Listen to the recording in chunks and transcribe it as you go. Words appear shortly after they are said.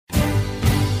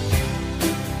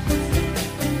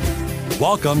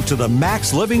Welcome to the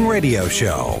Max Living Radio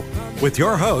Show with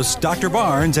your hosts, Dr.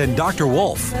 Barnes and Dr.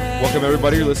 Wolf. Welcome,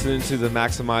 everybody. You're listening to the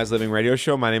Maximize Living Radio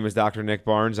Show. My name is Dr. Nick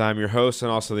Barnes. I'm your host and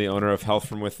also the owner of Health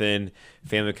From Within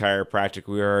Family Chiropractic.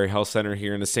 We are a health center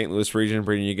here in the St. Louis region,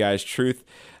 bringing you guys truth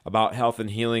about health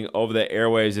and healing over the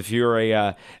airwaves. If you're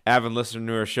a avid listener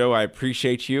to our show, I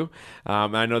appreciate you.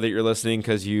 I know that you're listening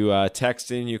because you text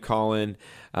in, you call in,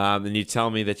 and you tell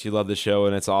me that you love the show,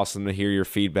 and it's awesome to hear your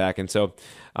feedback. And so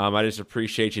I just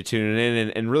appreciate you tuning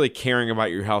in and really caring about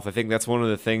your health. I think that's one of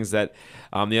the things that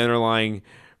the underlying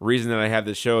reason that I have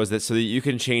this show is that so that you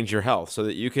can change your health, so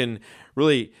that you can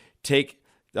really take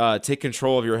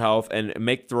control of your health and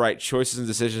make the right choices and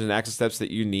decisions and action steps that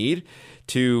you need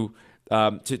to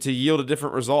yield a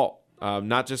different result,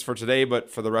 not just for today, but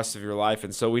for the rest of your life.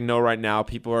 And so we know right now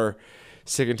people are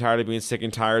sick and tired of being sick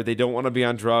and tired. They don't want to be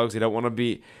on drugs. They don't want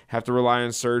to have to rely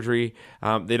on surgery.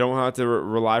 They don't have to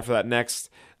rely for that next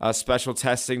special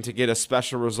testing to get a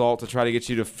special result to try to get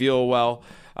you to feel well.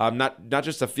 Not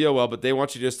just to feel well, but they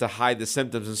want you just to hide the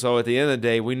symptoms. And so at the end of the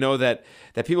day, we know that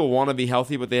people want to be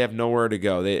healthy, but they have nowhere to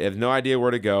go. They have no idea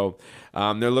where to go.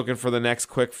 They're looking for the next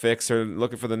quick fix or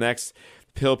looking for the next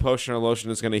pill, potion, or lotion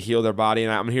that's going to heal their body.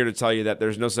 And I'm here to tell you that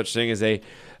there's no such thing as the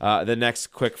next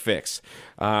quick fix.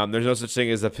 There's no such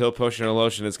thing as a pill, potion, or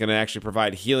lotion that's going to actually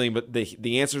provide healing. But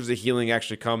the answers to healing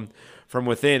actually come from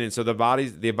within. And so the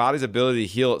body's ability to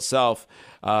heal itself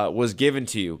was given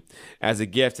to you as a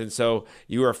gift. And so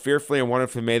you are fearfully and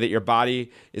wonderfully made, that your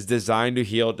body is designed to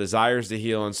heal, desires to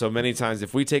heal. And so many times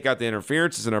if we take out the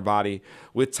interferences in our body,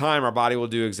 with time our body will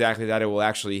do exactly that. It will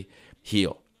actually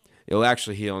heal. It'll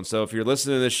actually heal. And so if you're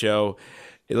listening to this show,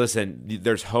 listen,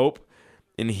 there's hope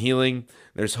in healing.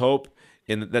 There's hope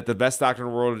in that the best doctor in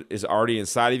the world is already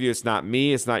inside of you. It's not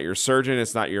me. It's not your surgeon.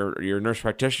 It's not your nurse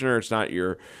practitioner. It's not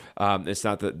your it's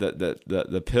not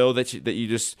the pill that you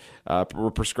just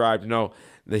were prescribed. No,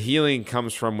 the healing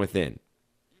comes from within.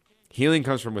 Healing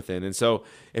comes from within. And so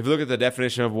if you look at the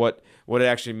definition of what it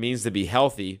actually means to be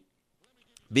healthy,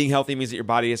 being healthy means that your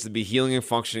body has to be healing and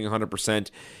functioning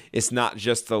 100%. It's not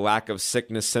just the lack of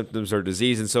sickness, symptoms, or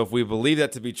disease. And so if we believe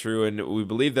that to be true and we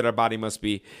believe that our body must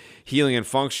be healing and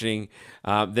functioning,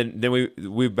 then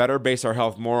we better base our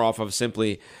health more off of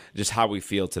simply just how we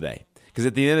feel today. Because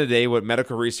at the end of the day, what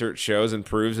medical research shows and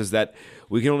proves is that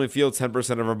we can only feel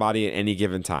 10% of our body at any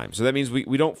given time. So that means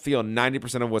we don't feel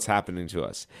 90% of what's happening to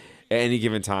us at any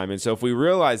given time. And so if we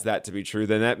realize that to be true,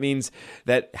 then that means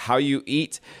that how you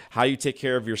eat, how you take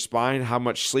care of your spine, how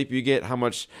much sleep you get, how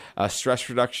much stress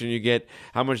reduction you get,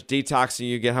 how much detoxing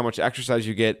you get, how much exercise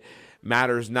you get,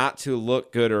 matters not to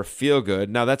look good or feel good.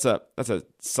 Now that's a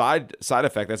side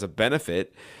effect, that's a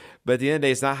benefit. But at the end of the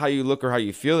day, it's not how you look or how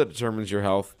you feel that determines your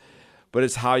health, but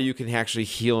it's how you can actually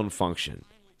heal and function.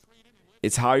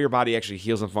 It's how your body actually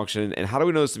heals and functions. And how do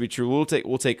we know this to be true?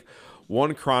 We'll take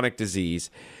one chronic disease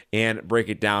and break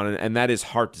it down, and that is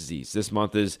heart disease. This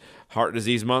month is Heart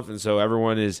Disease Month, and so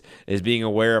everyone is being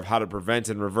aware of how to prevent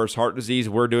and reverse heart disease.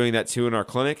 We're doing that too in our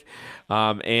clinic.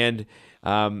 At the end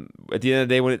of the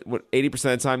day, when 80%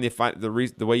 of the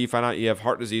time, the way you find out you have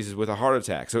heart disease is with a heart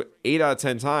attack. So 8 out of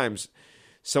 10 times,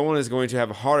 someone is going to have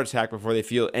a heart attack before they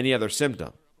feel any other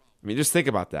symptom. I mean, just think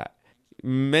about that.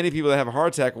 Many people that have a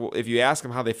heart attack, if you ask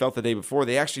them how they felt the day before,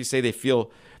 they actually say they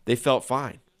felt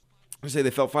fine. They say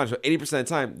they felt fine. So 80% of the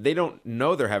time, they don't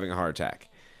know they're having a heart attack.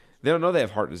 They don't know they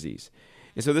have heart disease.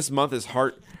 And so this month is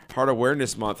Heart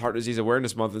Awareness Month, Heart Disease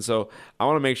Awareness Month. And so I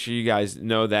want to make sure you guys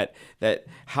know that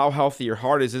how healthy your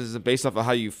heart is based off of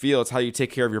how you feel. It's how you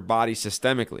take care of your body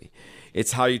systemically.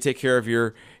 It's how you take care of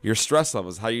your stress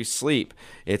levels, how you sleep.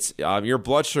 It's your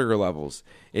blood sugar levels.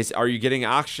 Are you getting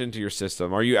oxygen to your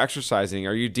system? Are you exercising?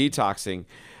 Are you detoxing?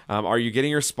 Are you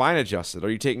getting your spine adjusted?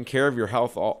 Are you taking care of your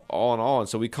health all in all? And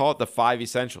so we call it the 5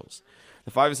 essentials.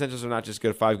 The 5 essentials are not just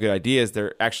 5 good ideas.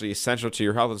 They're actually essential to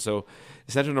your health. And so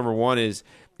essential number 1 is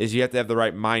you have to have the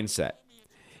right mindset.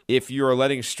 If you are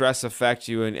letting stress affect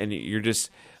you and you're just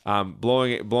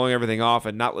blowing everything off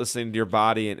and not listening to your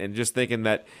body and just thinking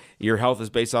that your health is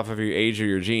based off of your age or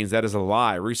your genes, that is a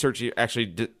lie. Research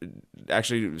actually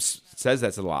says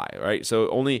that's a lie, right? So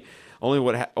only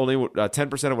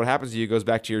 10% of what happens to you goes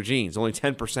back to your genes. Only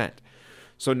 10%.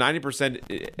 So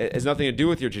 90% has nothing to do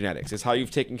with your genetics. It's how you've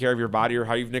taken care of your body or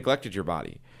how you've neglected your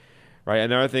body, right?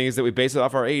 Another thing is that we base it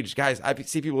off our age. Guys, I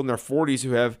see people in their 40s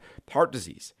who have heart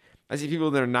disease. I see people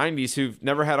in their 90s who've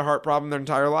never had a heart problem their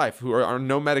entire life, who are on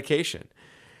no medication.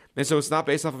 And so it's not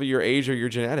based off of your age or your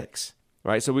genetics,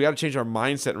 right? So we got to change our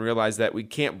mindset and realize that we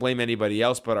can't blame anybody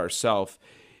else but ourselves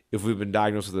if we've been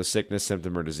diagnosed with a sickness,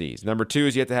 symptom, or disease. Number 2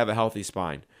 is you have to have a healthy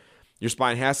spine. Your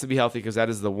spine has to be healthy because that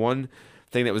is the one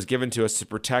thing that was given to us to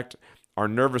protect our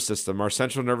nervous system. Our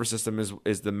central nervous system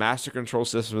is the master control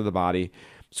system of the body.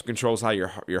 It controls how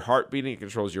your heart beating. It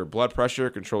controls your blood pressure.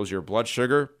 It controls your blood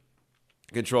sugar.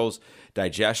 It controls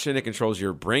digestion. It controls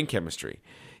your brain chemistry.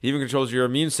 It even controls your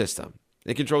immune system.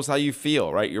 It controls how you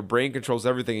feel, right? Your brain controls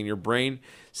everything, and your brain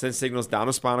sends signals down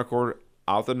the spinal cord,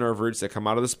 out the nerve roots that come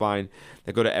out of the spine,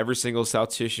 that go to every single cell,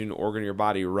 tissue, and organ in your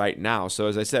body right now. So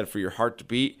as I said, for your heart to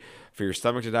beat, for your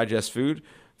stomach to digest food,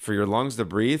 for your lungs to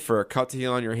breathe, for a cut to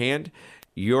heal on your hand,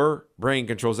 your brain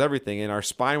controls everything. And our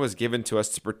spine was given to us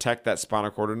to protect that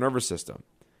spinal cord and nervous system,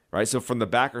 right? So from the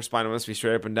back, our spine must be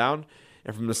straight up and down.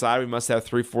 And from the side, we must have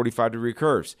 3 45-degree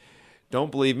curves.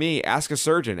 Don't believe me? Ask a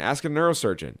surgeon. Ask a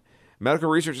neurosurgeon. Medical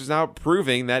research is now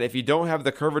proving that if you don't have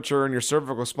the curvature in your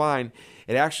cervical spine,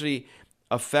 it actually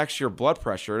affects your blood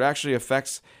pressure. It actually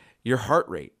affects your heart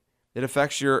rate. It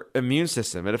affects your immune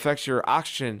system. It affects your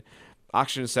oxygen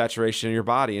saturation in your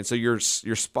body. And so your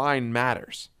spine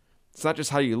matters. It's not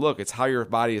just how you look, it's how your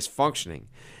body is functioning.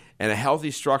 And a healthy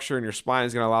structure in your spine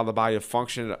is going to allow the body to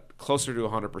function closer to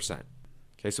 100%.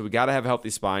 Okay, so we got to have a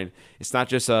healthy spine. It's not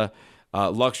just a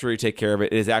luxury to take care of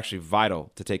it. It is actually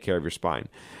vital to take care of your spine.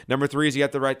 Number 3 is you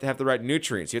have to have the right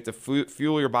nutrients. You have to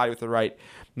fuel your body with the right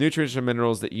nutrients and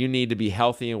minerals that you need to be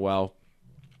healthy and well,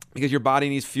 because your body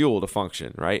needs fuel to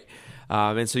function, right?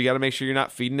 And so you got to make sure you're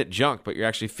not feeding it junk, but you're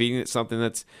actually feeding it something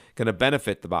that's going to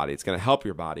benefit the body. It's going to help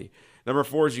your body. Number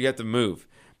 4 is you have to move.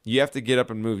 You have to get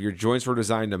up and move. Your joints were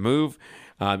designed to move.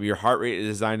 Your heart rate is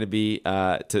designed to be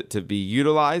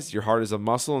utilized. Your heart is a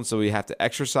muscle, and so we have to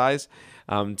exercise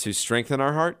to strengthen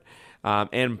our heart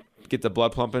and get the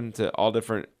blood pumping to all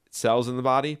different cells in the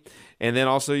body. And then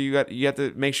also you have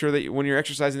to make sure that when you're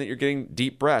exercising that you're getting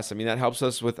deep breaths. I mean, that helps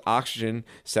us with oxygen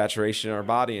saturation in our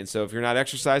body. And so if you're not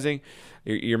exercising,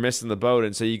 you're missing the boat.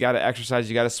 And so you got to exercise.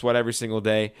 You got to sweat every single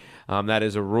day. That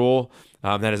is a rule.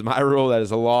 That is my rule. That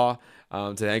is a law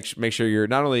to make sure you're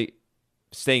not only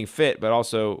staying fit, but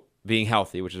also being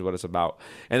healthy, which is what it's about.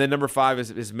 And then number 5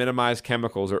 is minimize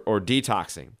chemicals or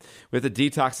detoxing. We have to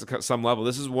detox at some level.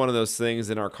 This is one of those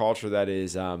things in our culture that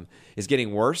is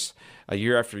getting worse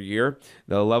year after year.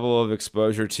 The level of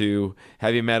exposure to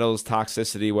heavy metals,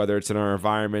 toxicity, whether it's in our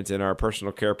environment, in our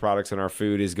personal care products, in our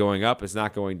food, is going up. It's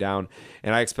not going down.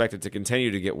 And I expect it to continue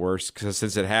to get worse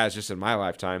since it has just in my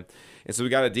lifetime. And so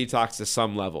we got to detox to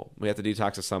some level. We have to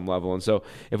detox to some level. And so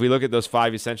if we look at those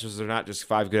 5 essentials, they're not just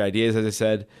 5 good ideas, as I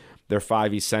said. They're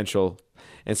 5 essential.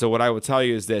 And so what I will tell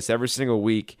you is this. Every single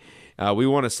week, we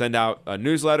want to send out a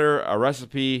newsletter, a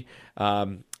recipe,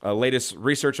 a latest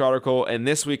research article. And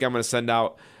this week, I'm going to send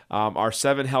out our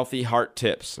 7 healthy heart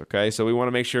tips. Okay, so we want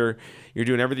to make sure you're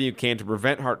doing everything you can to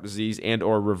prevent heart disease and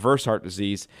or reverse heart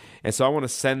disease. And so I want to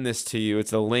send this to you.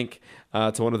 It's a link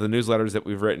to one of the newsletters that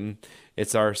we've written.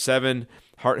 It's our 7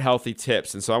 heart healthy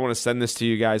tips. And so I want to send this to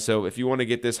you guys. So if you want to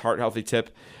get this heart healthy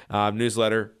tip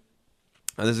newsletter,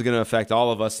 this is going to affect all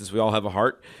of us since we all have a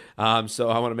heart. So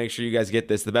I want to make sure you guys get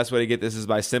this. The best way to get this is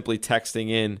by simply texting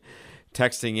in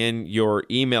your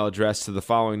email address to the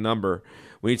following number.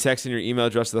 When you text in your email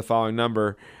address to the following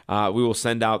number, we will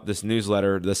send out this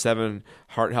newsletter, the 7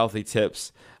 heart healthy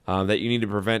tips that you need to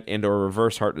prevent and or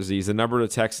reverse heart disease. The number to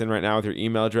text in right now with your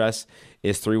email address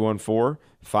is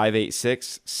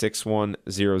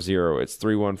 314-586-6100. It's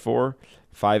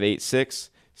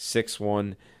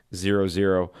 314-586-6100.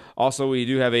 00. Also, we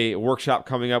do have a workshop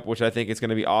coming up, which I think is going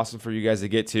to be awesome for you guys to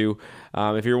get to.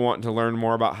 If you're wanting to learn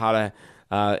more about how to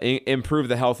improve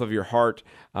the health of your heart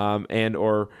and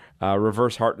or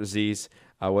reverse heart disease,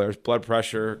 whether it's blood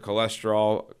pressure,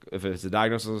 cholesterol, if it's a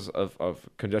diagnosis of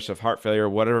congestive heart failure,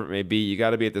 whatever it may be, you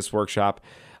got to be at this workshop.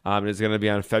 It's going to be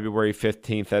on February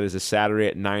 15th. That is a Saturday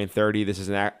at 9:30. This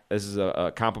is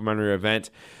a complimentary event.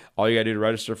 All you got to do to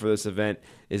register for this event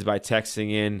is by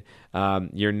texting in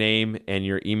your name and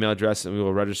your email address, and we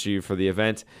will register you for the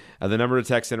event. The number to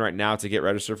text in right now to get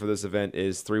registered for this event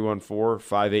is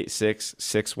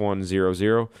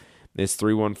 314-586-6100. It's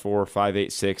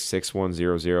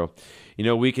 314-586-6100. You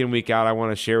know, week in, week out, I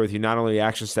want to share with you not only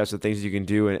action steps and things you can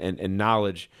do and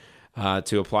knowledge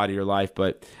to apply to your life,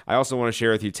 but I also want to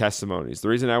share with you testimonies. The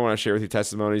reason I want to share with you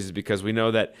testimonies is because we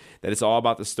know that it's all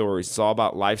about the stories. It's all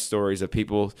about life stories of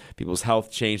people's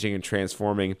health changing and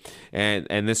transforming.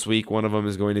 And this week, one of them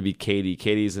is going to be Katie.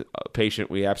 Katie's a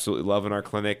patient we absolutely love in our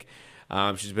clinic.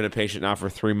 She's been a patient now for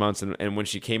 3 months, and when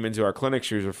she came into our clinic,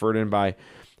 she was referred in by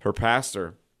her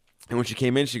pastor. And when she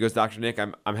came in, she goes, "Dr. Nick,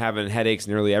 I'm having headaches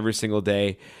nearly every single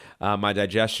day. My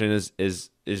digestion is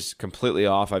completely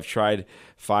off. I've tried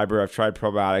fiber, I've tried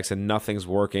probiotics, and nothing's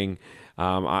working.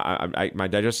 My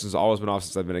digestion has always been off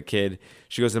since I've been a kid."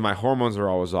 She goes, "And my hormones are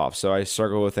always off. So I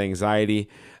struggle with anxiety,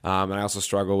 and I also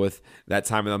struggle with that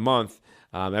time of the month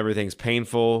Everything's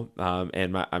painful,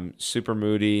 and I'm super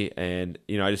moody, and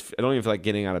I don't even feel like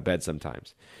getting out of bed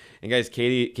sometimes. And guys,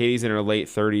 Katie's in her late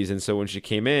 30s, and so when she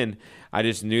came in, I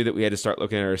just knew that we had to start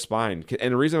looking at her spine.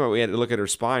 And the reason why we had to look at her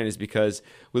spine is because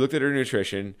we looked at her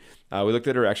nutrition, we looked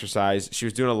at her exercise. She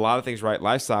was doing a lot of things right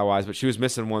lifestyle-wise, but she was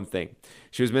missing one thing.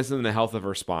 She was missing the health of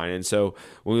her spine. And so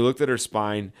when we looked at her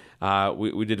spine,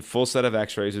 we did a full set of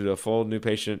x-rays. We did a full new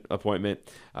patient appointment,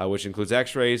 which includes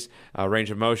x-rays, range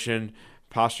of motion,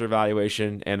 posture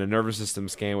evaluation, and a nervous system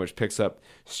scan, which picks up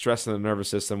stress in the nervous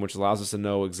system, which allows us to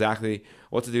know exactly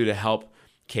what to do to help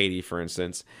Katie, for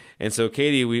instance. And so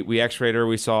Katie, we x-rayed her.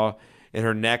 We saw in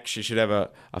her neck she should have a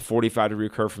 45-degree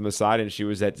curve from the side, and she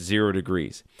was at 0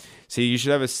 degrees. See, you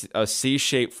should have a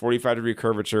C-shaped 45-degree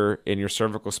curvature in your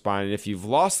cervical spine, and if you've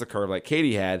lost the curve like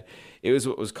Katie had, it was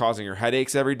what was causing her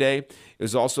headaches every day. It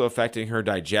was also affecting her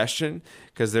digestion,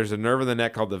 because there's a nerve in the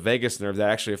neck called the vagus nerve that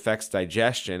actually affects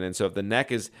digestion. And so if the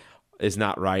neck is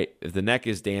not right, if the neck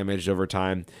is damaged over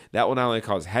time, that will not only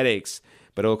cause headaches,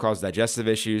 but it will cause digestive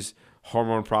issues,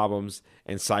 hormone problems,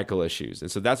 and cycle issues.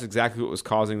 And so that's exactly what was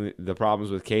causing the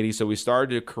problems with Katie. So we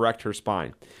started to correct her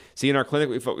spine. See, in our clinic,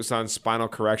 we focus on spinal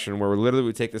correction, where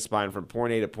we take the spine from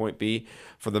point A to point B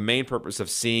for the main purpose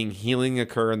of seeing healing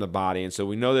occur in the body. And so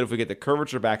we know that if we get the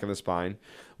curvature back in the spine,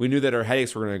 we knew that her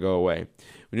headaches were going to go away.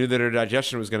 We knew that her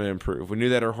digestion was going to improve. We knew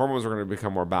that her hormones were going to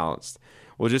become more balanced.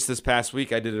 Well, just this past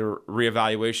week, I did a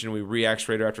reevaluation. We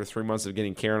re-x-rayed her after 3 months of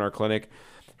getting care in our clinic.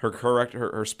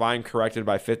 Her spine corrected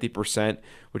by 50%,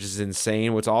 which is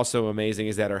insane. What's also amazing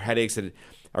is that her headaches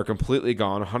are completely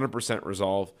gone, 100%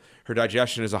 resolved. Her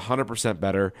digestion is 100%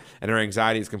 better, and her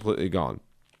anxiety is completely gone.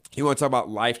 You want to talk about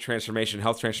life transformation,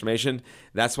 health transformation?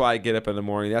 That's why I get up in the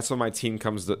morning. That's why my team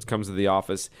comes to the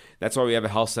office. That's why we have a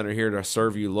health center here to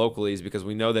serve you locally, is because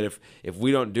we know that if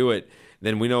we don't do it,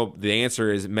 then we know the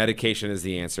answer is medication is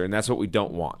the answer, and that's what we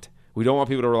don't want. We don't want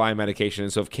people to rely on medication.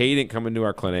 And so if Katie didn't come into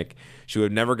our clinic, she would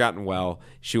have never gotten well.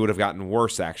 She would have gotten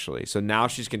worse, actually. So now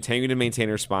she's continuing to maintain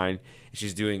her spine, and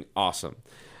she's doing awesome.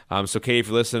 So Katie, if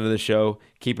you're listening to the show,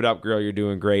 keep it up, girl. You're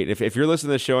doing great. If you're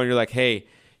listening to the show and you're like, hey,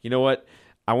 you know what?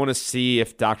 I want to see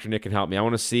if Dr. Nick can help me. I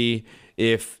want to see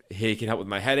if he can help with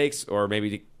my headaches or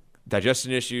maybe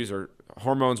digestion issues or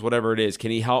hormones, whatever it is.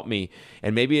 Can he help me?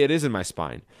 And maybe it is in my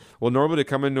spine. Well, normally to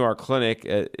come into our clinic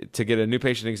to get a new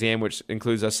patient exam, which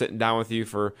includes us sitting down with you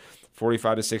for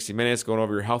 45 to 60 minutes, going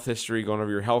over your health history, going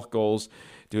over your health goals,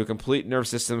 do a complete nervous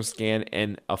system scan,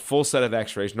 and a full set of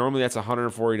x-rays. Normally that's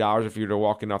 $140 if you were to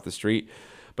walk in off the street.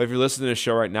 But if you're listening to the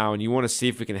show right now and you want to see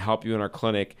if we can help you in our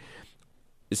clinic,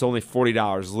 it's only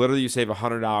 $40. Literally, you save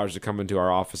 $100 to come into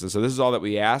our office. And so this is all that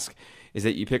we ask, is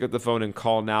that you pick up the phone and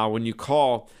call now. When you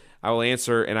call, I will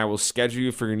answer and I will schedule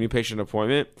you for your new patient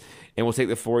appointment, and we'll take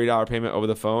the $40 payment over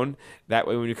the phone. That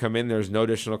way, when you come in, there's no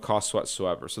additional cost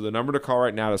whatsoever. So the number to call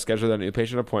right now to schedule that new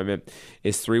patient appointment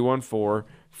is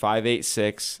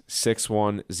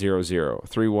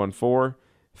 314-586-6100.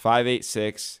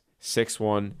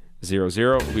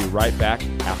 314-586-6100. We'll be right back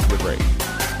after the break.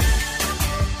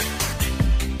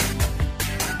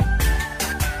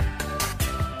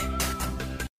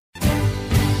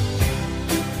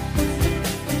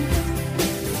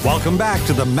 Welcome back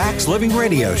to the Max Living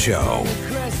Radio Show.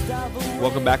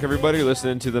 Welcome back, everybody. You're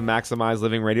listening to the Maximize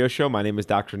Living Radio Show. My name is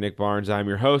Dr. Nick Barnes. I'm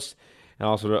your host and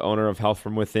also the owner of Health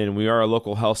From Within. We are a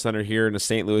local health center here in the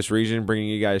St. Louis region, bringing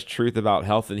you guys truth about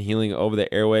health and healing over the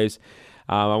airwaves.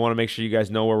 I want to make sure you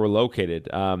guys know where we're located.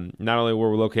 Not only where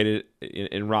we're located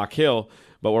in Rock Hill,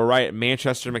 but we're right at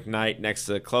Manchester McKnight, next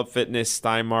to Club Fitness,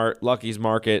 Steinmart, Lucky's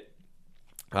Market.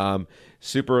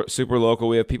 Super local.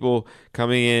 We have people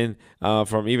coming in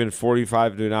from even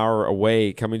 45 to an hour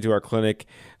away coming to our clinic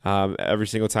every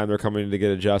single time they're coming to get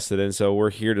adjusted. And so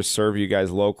we're here to serve you guys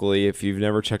locally. If you've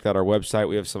never checked out our website,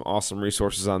 we have some awesome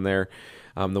resources on there.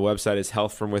 The website is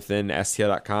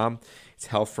healthfromwithinstl.com. It's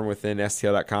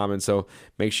healthfromwithinstl.com. And so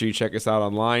make sure you check us out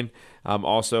online.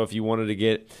 Also, if you wanted to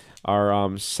get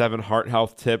our 7 heart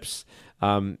health tips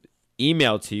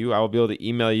email to you, I will be able to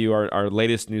email you our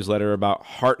latest newsletter about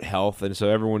heart health, and so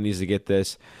everyone needs to get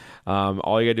this.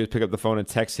 All you gotta do is pick up the phone and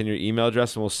text in your email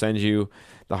address, and we'll send you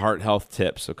the heart health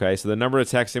tips. Okay, so the number to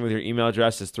text in with your email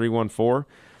address is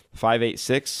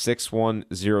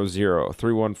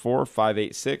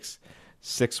 314-586-6100.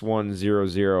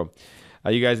 314-586-6100.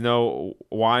 You guys know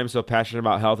why I'm so passionate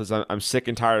about health is I'm sick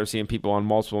and tired of seeing people on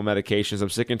multiple medications. I'm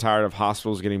sick and tired of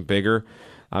hospitals getting bigger.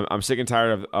 I'm sick and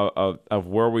tired of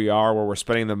where we are, where we're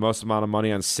spending the most amount of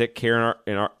money on sick care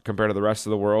compared to the rest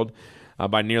of the world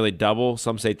by nearly double,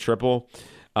 some say triple,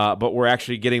 but we're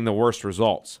actually getting the worst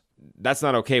results. That's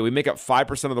not okay. We make up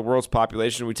 5% of the world's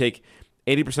population. We take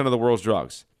 80% of the world's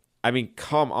drugs. I mean,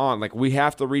 come on. Like, we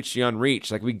have to reach the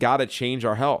unreached. Like, we got to change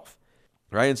our health,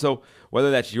 right? And so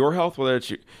whether that's your health, whether it's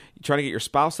you're trying to get your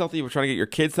spouse healthy, we're trying to get your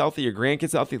kids healthy, your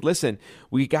grandkids healthy, listen,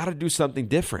 we got to do something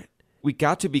different. We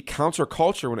got to be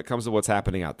counterculture when it comes to what's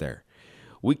happening out there.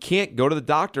 We can't go to the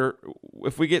doctor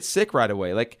if we get sick right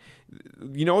away. Like,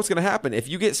 you know what's going to happen if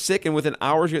you get sick and within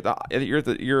hours you're at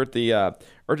the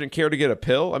urgent care to get a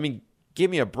pill. I mean,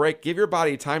 give me a break. Give your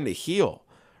body time to heal.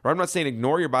 Or I'm not saying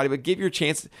ignore your body, but give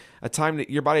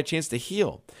your body a chance to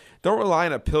heal. Don't rely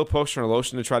on a pill, potion, or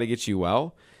lotion to try to get you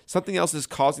well. Something else is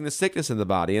causing the sickness in the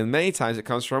body, and many times it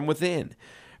comes from within,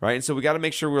 right? And so we got to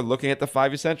make sure we're looking at the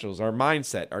 5 essentials: our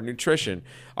mindset, our nutrition,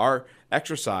 our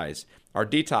exercise, our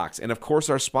detox, and of course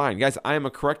our spine. Guys, I am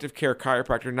a corrective care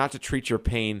chiropractor, not to treat your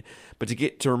pain, but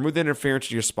to remove the interference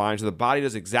to your spine so the body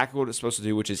does exactly what it's supposed to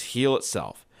do, which is heal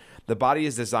itself. The body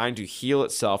is designed to heal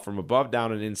itself from above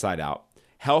down and inside out.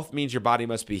 Health means your body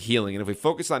must be healing. And if we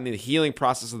focus on the healing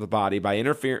process of the body by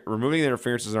removing the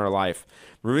interferences in our life,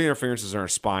 removing the interferences in our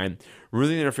spine,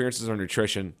 removing the interferences in our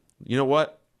nutrition, you know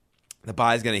what? The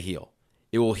body's going to heal.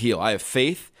 It will heal. I have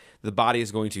faith the body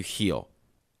is going to heal,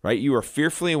 right? You are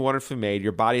fearfully and wonderfully made.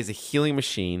 Your body is a healing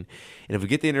machine. And if we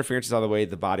get the interferences out of the way,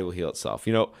 the body will heal itself.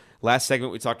 You know, last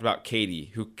segment we talked about Katie,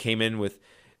 who came in with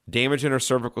damage in her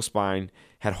cervical spine,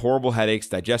 had horrible headaches,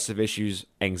 digestive issues,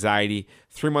 anxiety.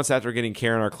 3 months after getting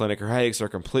care in our clinic, her headaches are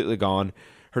completely gone.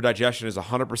 Her digestion is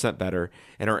 100% better,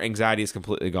 and her anxiety is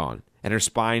completely gone. And her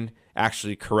spine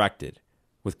actually corrected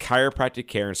with chiropractic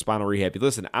care and spinal rehab.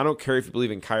 Listen, I don't care if you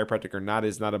believe in chiropractic or not. It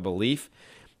is not a belief.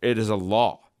 It is a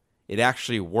law. It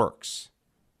actually works.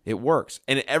 It works.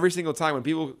 And every single time when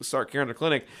people start care in the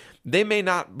clinic, they may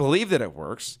not believe that it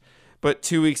works, but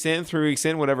 2 weeks in, 3 weeks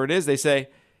in, whatever it is, they say,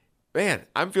 man,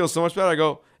 I'm feeling so much better. I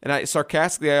go, and I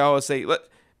always say,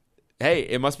 hey,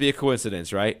 it must be a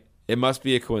coincidence, right? It must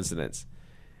be a coincidence.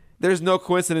 There's no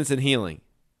coincidence in healing.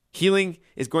 Healing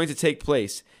is going to take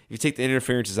place if you take the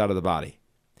interferences out of the body.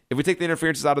 If we take the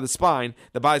interferences out of the spine,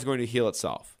 the body's going to heal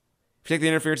itself. If you take the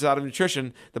interferences out of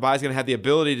nutrition, the body's going to have the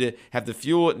ability to have the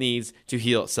fuel it needs to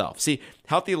heal itself. See,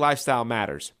 healthy lifestyle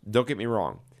matters. Don't get me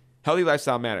wrong. Healthy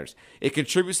lifestyle matters. It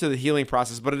contributes to the healing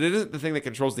process, but it isn't the thing that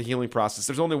controls the healing process.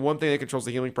 There's only one thing that controls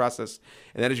the healing process,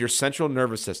 and that is your central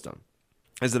nervous system.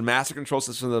 As the master control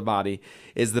system of the body,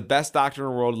 is the best doctor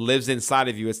in the world, lives inside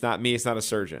of you. It's not me. It's not a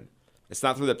surgeon. It's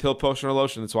not through the pill, potion, or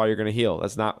lotion. That's why you're going to heal.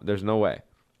 There's no way.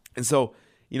 And so,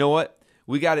 you know what?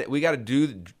 We got to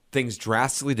do things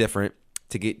drastically different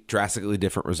to get drastically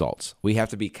different results. We have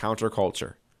to be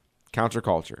counterculture.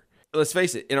 Counterculture. Let's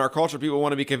face it. In our culture, people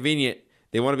want to be convenient.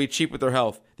 They want to be cheap with their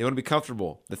health. They want to be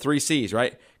comfortable. The 3 C's,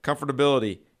 right?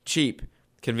 Comfortability, cheap,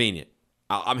 convenient.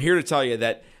 I'm here to tell you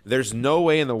that there's no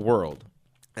way in the world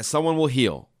that someone will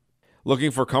heal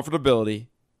looking for comfortability,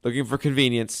 looking for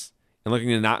convenience, and looking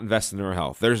to not invest in their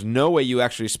health. There's no way you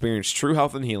actually experience true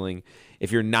health and healing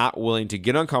if you're not willing to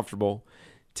get uncomfortable,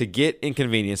 to get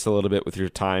inconvenienced a little bit with your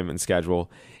time and schedule,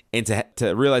 and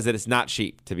to realize that it's not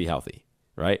cheap to be healthy,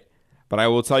 right? But I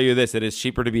will tell you this, it is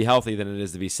cheaper to be healthy than it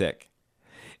is to be sick.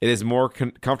 It is more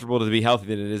comfortable to be healthy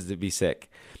than it is to be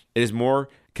sick. It is more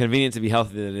convenient to be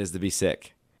healthy than it is to be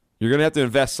sick. You're going to have to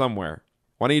invest somewhere.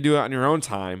 Why don't you do it on your own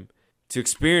time to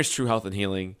experience true health and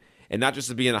healing and not just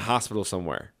to be in a hospital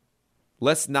somewhere?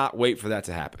 Let's not wait for that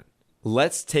to happen.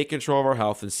 Let's take control of our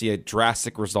health and see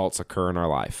drastic results occur in our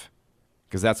life,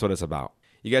 because that's what it's about.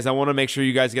 You guys, I want to make sure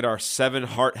you guys get our 7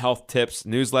 Heart Health Tips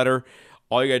newsletter.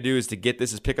 All you got to do is to get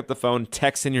this is pick up the phone,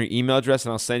 text in your email address,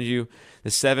 and I'll send you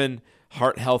the 7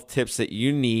 heart health tips that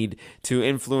you need to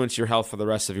influence your health for the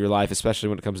rest of your life, especially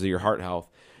when it comes to your heart health.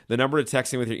 The number to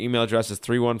text in with your email address is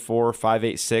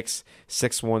 314-586-6100,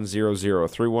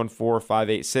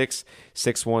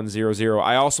 314-586-6100.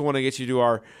 I also want to get you to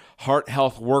our Heart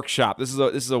Health Workshop. This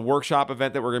is a workshop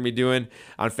event that we're going to be doing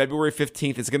on February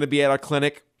 15th. It's going to be at our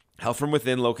clinic, Health from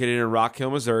Within, located in Rock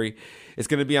Hill, Missouri. It's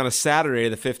going to be on a Saturday,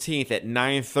 the 15th at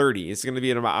 9:30. It's going to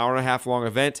be an hour and a half long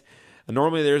event.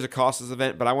 Normally there's a cost to this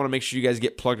event, but I want to make sure you guys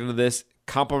get plugged into this.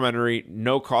 Complimentary,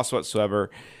 no cost whatsoever.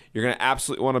 You're going to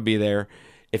absolutely want to be there.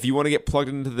 If you want to get plugged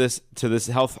into this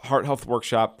heart health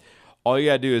workshop, all you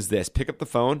got to do is this. Pick up the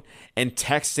phone and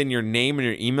text in your name and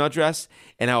your email address,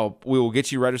 and we will get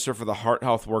you registered for the Heart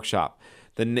Health Workshop.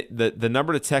 The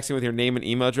number to text in with your name and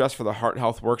email address for the Heart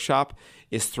Health Workshop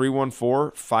is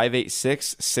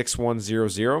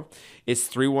 314-586-6100. It's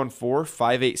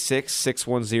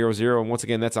 314-586-6100. And once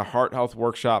again, that's a Heart Health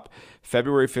Workshop,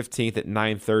 February 15th at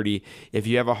 9:30. If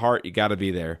you have a heart, you got to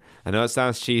be there. I know it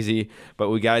sounds cheesy, but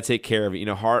we got to take care of it. You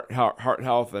know, heart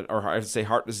health, or I should say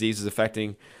heart disease, is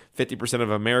affecting 50% of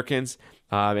Americans,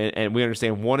 and we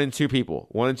understand 1 in 2 people.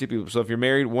 So if you're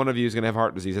married, one of you is going to have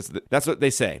heart disease. That's what they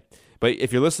say. But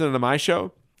if you're listening to my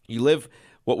show, you live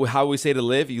how we say to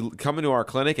live. You come into our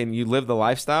clinic and you live the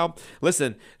lifestyle.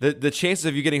 Listen, the chances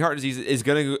of you getting heart disease is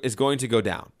going to go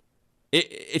down.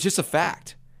 It's just a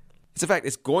fact. It's a fact.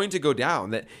 It's going to go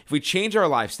down. That if we change our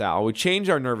lifestyle, we change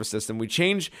our nervous system, we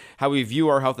change how we view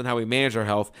our health and how we manage our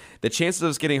health, the chances of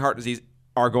us getting heart disease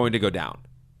are going to go down.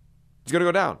 It's going to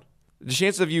go down. The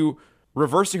chance of you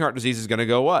reversing heart disease is going to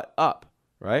go what? Up,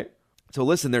 right? So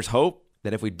listen, there's hope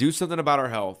that if we do something about our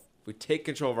health, if we take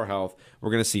control of our health,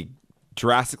 we're going to see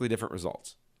drastically different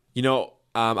results.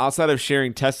 Outside of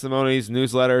sharing testimonies,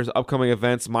 newsletters, upcoming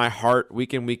events, my heart,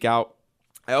 week in, week out,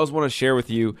 I always want to share with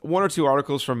you 1 or 2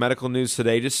 articles from Medical News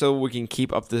Today, just so we can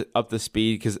keep up the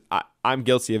speed, because I'm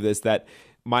guilty of this, that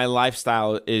my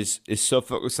lifestyle is so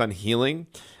focused on healing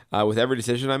with every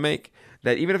decision I make,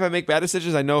 that even if I make bad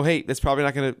decisions, I know, hey, that's probably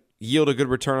not going to yield a good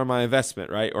return on my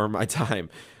investment, right, or my time.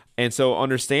 And so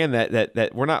understand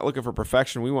that we're not looking for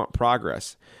perfection. We want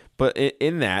progress. But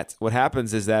in that, what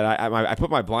happens is that I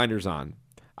put my blinders on.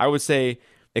 I would say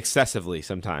excessively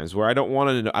sometimes, where I don't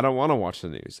want to watch the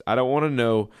news. I don't want to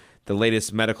know the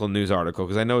latest medical news article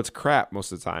because I know it's crap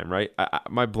most of the time, right?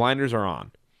 My blinders are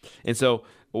on. And so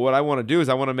what I want to do is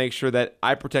I want to make sure that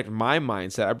I protect my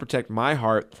mindset, I protect my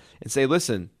heart, and say,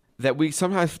 listen, that we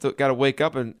sometimes got to wake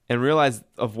up and realize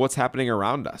of what's happening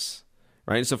around us,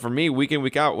 right? And so for me, week in,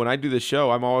 week out, when I do the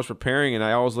show, I'm always preparing, and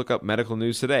I always look up Medical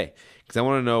News Today because I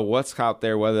want to know what's out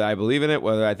there, whether I believe in it,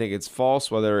 whether I think it's false,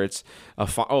 whether it's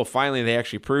finally they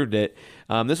actually proved it.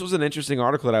 This was an interesting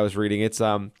article that I was reading. It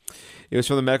was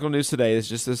from the Medical News Today. It's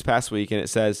just this past week, and it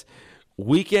says,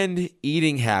 "Weekend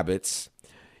eating habits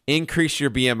increase your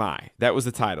BMI." That was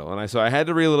the title, and so I had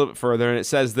to read a little bit further, and it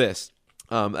says this: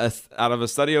 out of a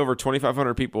study over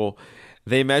 2,500 people,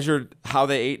 they measured how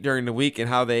they ate during the week and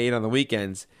how they ate on the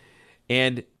weekends.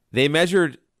 And they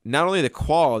measured not only the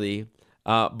quality,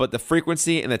 but the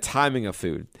frequency and the timing of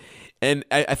food. And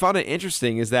I found it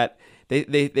interesting is that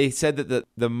they said that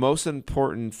the most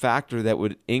important factor that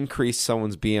would increase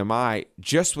someone's BMI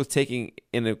just with taking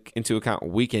into account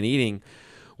weekend eating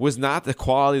was not the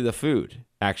quality of the food,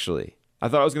 actually. I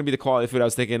thought it was going to be the quality of food. I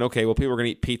was thinking, okay, well, people are going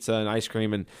to eat pizza and ice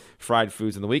cream and fried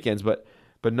foods on the weekends, but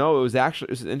no, it was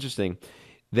interesting.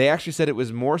 They actually said it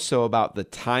was more so about the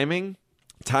timing.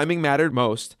 Timing mattered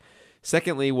most.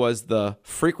 Secondly was the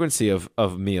frequency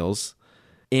of meals.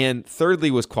 And thirdly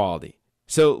was quality.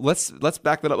 So let's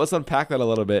back that up. Let's unpack that a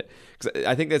little bit, because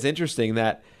I think that's interesting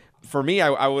that for me,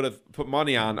 I would have put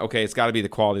money on, okay, it's got to be the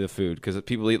quality of the food because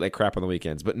people eat like crap on the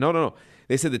weekends. But no.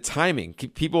 They said the timing.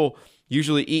 People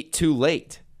usually eat too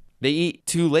late. They eat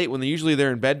too late when usually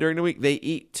they're in bed during the week. They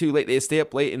eat too late. They stay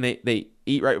up late and they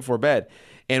eat right before bed.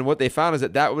 And what they found is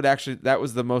that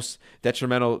was the most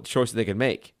detrimental choice that they could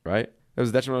make, right? That was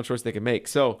a detrimental choice they could make.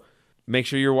 So make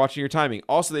sure you're watching your timing.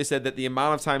 Also, they said that the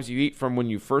amount of times you eat from when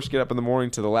you first get up in the morning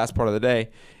to the last part of the day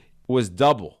was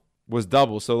double.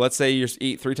 So let's say you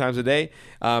eat 3 times a day.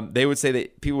 They would say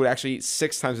that people would actually eat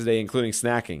 6 times a day, including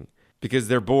snacking, because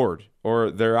they're bored or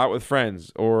they're out with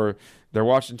friends or they're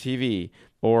watching TV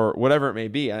or whatever it may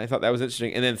be. And I thought that was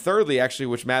interesting. And then thirdly, actually,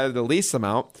 which mattered the least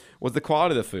amount, was the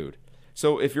quality of the food.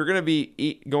 So if you're going to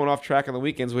be going off track on the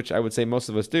weekends, which I would say most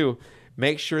of us do,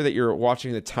 make sure that you're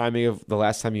watching the timing of the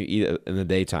last time you eat in the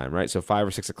daytime, right? So 5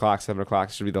 or 6 o'clock, 7 o'clock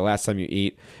should be the last time you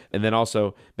eat. And then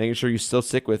also making sure you still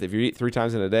stick with, if you eat 3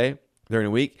 times in a day during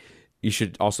a week, you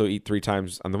should also eat 3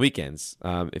 times on the weekends.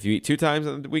 If you eat 2 times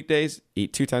on the weekdays,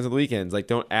 eat 2 times on the weekends. Like,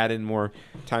 don't add in more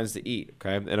times to eat,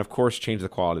 okay? And, of course, change the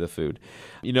quality of the food.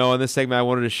 You know, in this segment, I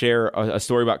wanted to share a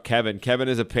story about Kevin. Kevin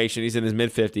is a patient. He's in his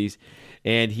mid-50s,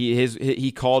 and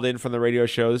he called in from the radio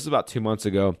show. This is about 2 months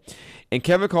ago. And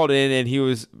Kevin called in, and he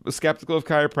was skeptical of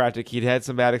chiropractic. He'd had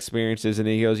some bad experiences, and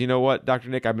he goes, you know what, Dr.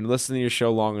 Nick, I've been listening to your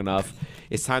show long enough.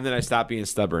 It's time that I stop being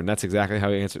stubborn. That's exactly how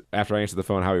he answered, after I answered the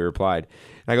phone, how he replied.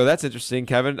 And I go, that's interesting,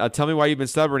 Kevin. Tell me why you've been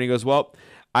stubborn. He goes, well,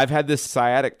 I've had this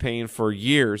sciatic pain for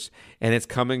years, and it's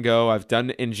come and go. I've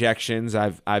done injections.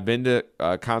 I've been to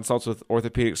consults with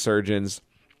orthopedic surgeons.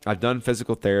 I've done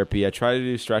physical therapy. I try to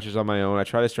do stretches on my own. I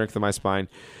try to strengthen my spine.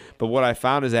 But what I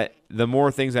found is that the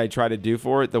more things I try to do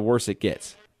for it, the worse it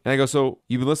gets. And I go, so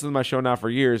you've been listening to my show now for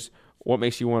years. What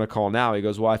makes you want to call now? He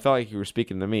goes, well, I felt like you were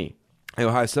speaking to me. I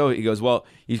go, how so? He goes, well,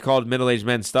 you called middle-aged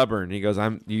men stubborn. He goes,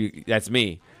 that's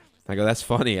me. I go, that's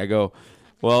funny. I go,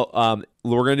 well,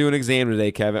 we're going to do an exam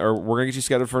today, Kevin, or we're going to get you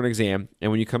scheduled for an exam.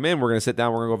 And when you come in, we're going to sit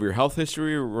down. We're going to go over your health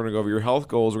history. We're going to go over your health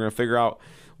goals. We're going to figure out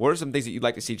what are some things that you'd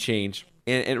like to see change.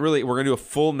 And really, we're going to do a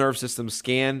full nerve system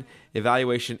scan,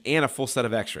 evaluation, and a full set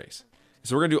of x-rays.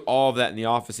 So we're going to do all of that in the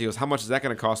office. He goes, how much is that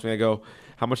going to cost me? I go,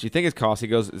 how much do you think it costs? He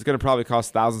goes, it's going to probably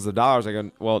cost thousands of dollars. I go,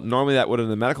 well, normally that would in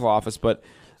the medical office, but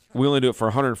we only do it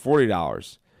for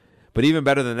 $140. But even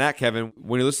better than that, Kevin,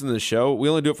 when you listen to the show, we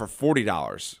only do it for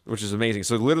 $40, which is amazing.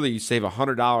 So literally you save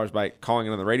 $100 by calling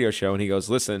in on the radio show. And he goes,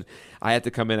 listen, I have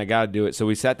to come in. I got to do it. So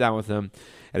we sat down with him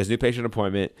at his new patient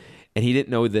appointment. And he didn't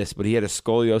know this, but he had a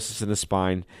scoliosis in his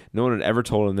spine. No one had ever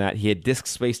told him that. He had disc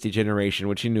space degeneration,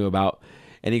 which he knew about.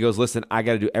 And he goes, listen, I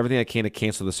got to do everything I can to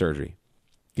cancel the surgery.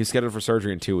 He's scheduled for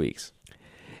surgery in 2 weeks.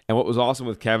 And what was awesome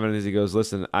with Kevin is he goes,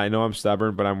 listen, I know I'm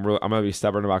stubborn, but I'm going to be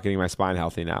stubborn about getting my spine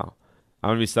healthy now. I'm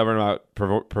going to be stubborn about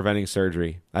preventing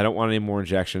surgery. I don't want any more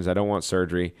injections. I don't want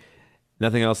surgery.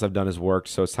 Nothing else I've done has worked,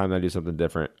 so it's time that I do something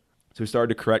different. So we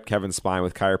started to correct Kevin's spine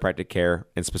with chiropractic care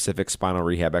and specific spinal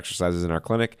rehab exercises in our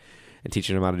clinic and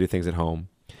teaching him how to do things at home.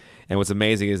 And what's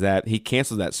amazing is that he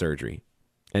canceled that surgery.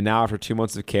 And now after 2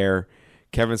 months of care,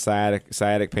 Kevin's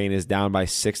sciatic pain is down by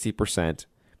 60%.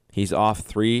 He's off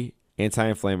 3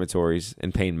 anti-inflammatories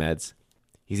and pain meds.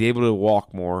 He's able to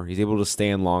walk more. He's able to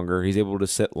stand longer. He's able to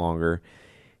sit longer.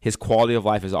 His quality of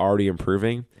life is already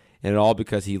improving, and it all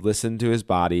because he listened to his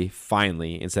body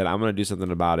finally and said, I'm going to do something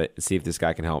about it and see if this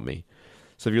guy can help me.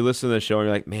 So if you're listening to the show and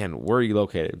you're like, man, where are you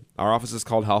located? Our office is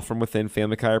called Health From Within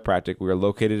Family Chiropractic. We are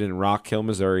located in Rock Hill,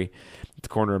 Missouri, at the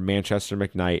corner of Manchester and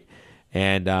McKnight.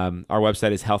 And our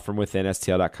website is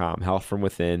healthfromwithinstl.com,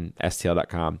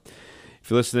 healthfromwithinstl.com. If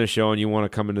you're listening to the show and you want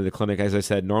to come into the clinic, as I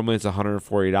said, normally it's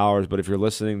 $140, but if you're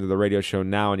listening to the radio show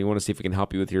now and you want to see if we can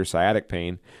help you with your sciatic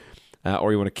pain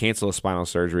or you want to cancel a spinal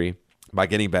surgery by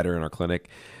getting better in our clinic,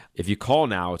 if you call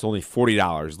now, it's only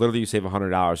 $40. Literally, you save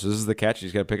 $100. So this is the catch. You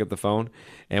just got to pick up the phone.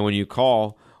 And when you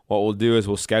call, what we'll do is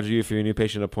we'll schedule you for your new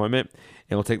patient appointment,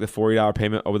 and we'll take the $40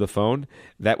 payment over the phone.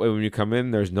 That way, when you come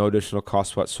in, there's no additional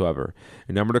cost whatsoever.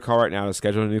 Your number to call right now to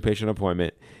schedule a new patient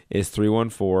appointment is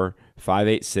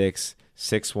 314-586-6100.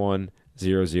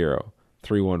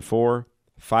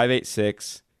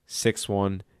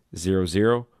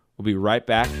 314-586-6100. We'll be right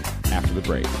back after the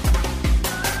break.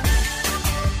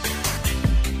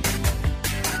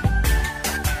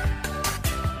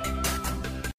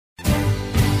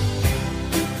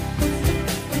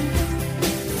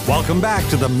 Welcome back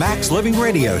to the Max Living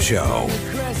Radio Show.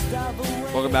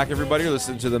 Welcome back, everybody. You're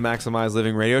listening to the Maximize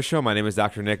Living Radio Show. My name is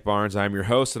Dr. Nick Barnes. I'm your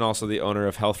host and also the owner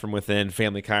of Health From Within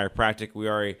Family Chiropractic. We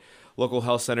are a local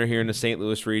health center here in the St.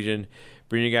 Louis region,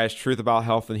 bringing you guys truth about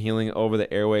health and healing over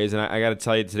the airways. And I got to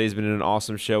tell you, today's been an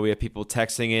awesome show. We have people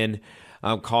texting in,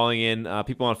 calling in,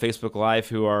 people on Facebook Live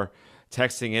who are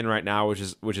texting in right now, which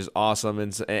is awesome,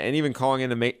 and even calling in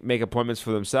to make appointments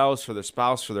for themselves, for their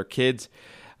spouse, for their kids.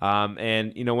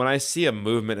 And you know, when I see a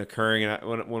movement occurring,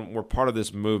 and when we're part of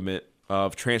this movement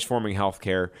of transforming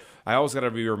healthcare, I always got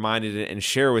to be reminded and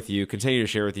continue to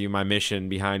share with you my mission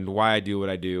behind why I do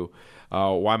what I do,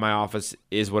 why my office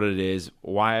is what it is,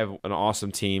 why I have an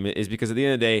awesome team, is because at the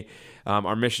end of the day,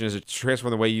 our mission is to transform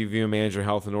the way you view and manage your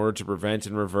health in order to prevent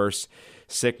and reverse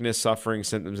sickness, suffering,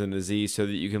 symptoms, and disease so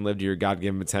that you can live to your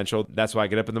God-given potential. That's why I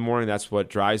get up in the morning. That's what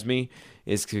drives me,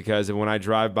 is because when I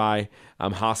drive by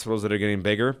hospitals that are getting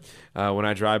bigger, when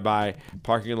I drive by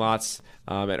parking lots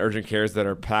at urgent cares that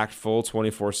are packed full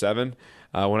 24/7,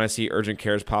 when I see urgent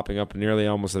cares popping up nearly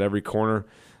almost at every corner,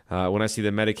 when I see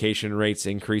the medication rates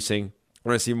increasing,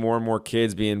 when I see more and more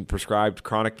kids being prescribed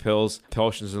chronic pills,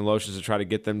 potions, and lotions to try to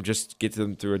get them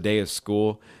through a day of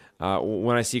school,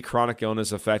 when I see chronic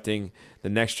illness affecting the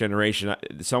next generation,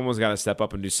 someone's got to step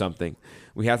up and do something.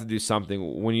 We have to do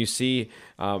something. When you see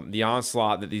the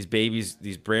onslaught that these babies,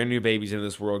 these brand new babies in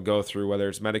this world go through, whether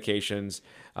it's medications,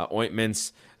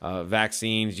 ointments,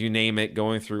 vaccines, you name it,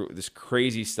 going through this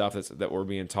crazy stuff that we're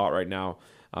being taught right now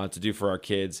to do for our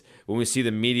kids. When we see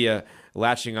the media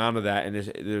latching onto that, and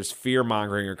there's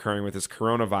fear-mongering occurring with this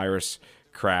coronavirus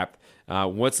crap,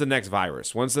 what's the next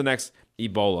virus? When's the next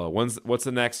Ebola? What's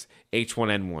the next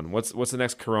H1N1? What's the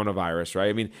next coronavirus, right?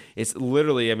 I mean, it's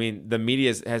literally, the media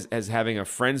is having a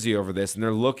frenzy over this, and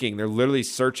they're literally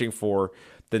searching for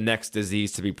the next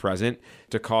disease to be present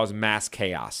to cause mass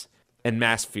chaos and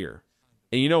mass fear.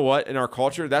 And you know what? In our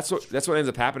culture, that's what ends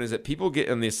up happening, is that people get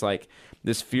in this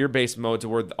fear-based mode to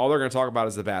where all they're going to talk about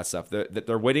is the bad stuff.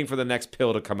 They're waiting for the next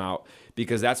pill to come out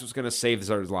because that's what's going to save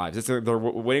their lives. They're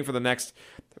waiting for the next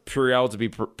Purell to be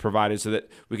provided so that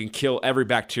we can kill every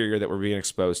bacteria that we're being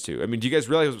exposed to. I mean, do you guys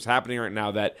realize what's happening right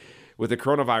now? That with the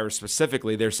coronavirus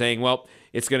specifically, they're saying, well,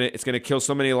 it's gonna kill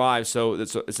so many lives, so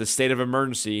it's a state of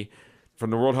emergency. From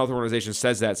the World Health Organization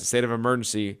says that it's a state of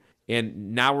emergency.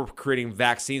 And now we're creating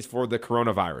vaccines for the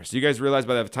coronavirus. Do you guys realize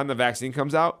by the time the vaccine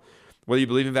comes out, whether you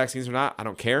believe in vaccines or not, I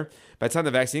don't care. By the time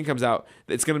the vaccine comes out,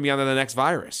 it's going to be on to the next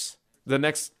virus. the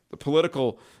next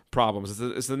political problems.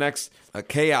 It's the next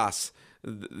chaos.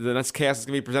 The next chaos is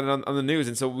going to be presented on the news.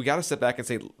 And so we got to step back and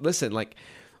say, listen, like,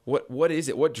 what is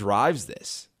it? What drives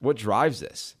this? What drives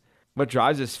this? What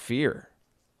drives this fear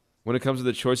when it comes to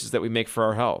the choices that we make for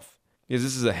our health? Because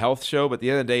this is a health show, but at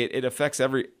the end of the day, it affects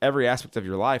every aspect of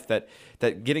your life. That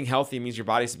getting healthy means your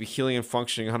body has to be healing and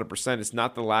functioning 100%. It's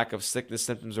not the lack of sickness,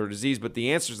 symptoms, or disease, but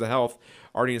the answers to health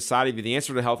already inside of you. The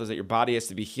answer to health is that your body has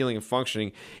to be healing and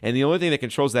functioning, and the only thing that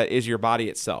controls that is your body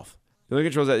itself. The only thing that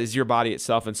controls that is your body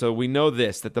itself. And so we know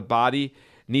this, that the body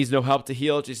needs no help to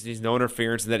heal. It just needs no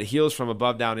interference, and that it heals from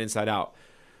above down, inside out.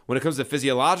 When it comes to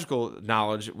physiological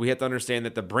knowledge, we have to understand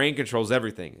that the brain controls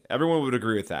everything. Everyone would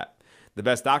agree with that. The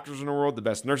best doctors in the world, the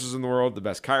best nurses in the world, the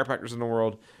best chiropractors in the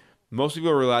world, most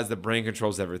people realize the brain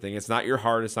controls everything. It's not your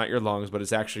heart, it's not your lungs, but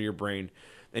it's actually your brain.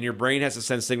 And your brain has to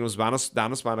send signals down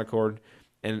the spinal cord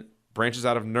and branches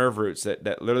out of nerve roots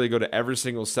that literally go to every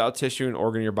single cell, tissue, and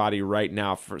organ in your body right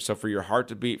now. So for your heart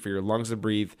to beat, for your lungs to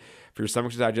breathe, for your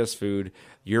stomach to digest food,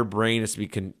 your brain has to be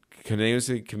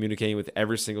continuously communicating with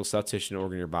every single cell, tissue, and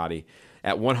organ in your body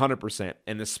at 100%.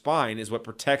 And the spine is what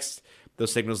protects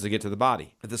those signals to get to the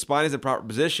body. If the spine is in proper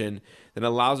position, then it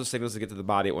allows those signals to get to the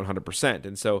body at 100%.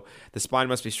 And so the spine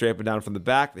must be straight up and down from the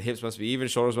back, the hips must be even,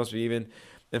 shoulders must be even,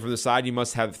 and from the side you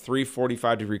must have 3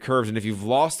 45-degree curves. And if you've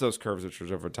lost those curves, which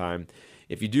was over time,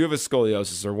 if you do have a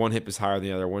scoliosis, or one hip is higher than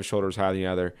the other, one shoulder is higher than the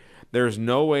other, there is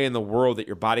no way in the world that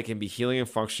your body can be healing and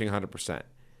functioning 100%.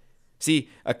 See,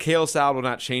 a kale salad will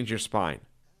not change your spine.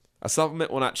 A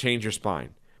supplement will not change your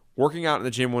spine. Working out in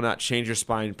the gym will not change your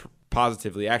spine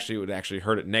positively. Actually, it would actually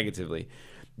hurt it negatively.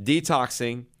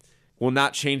 Detoxing will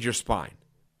not change your spine.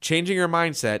 Changing your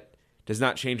mindset does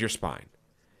not change your spine.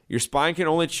 Your spine can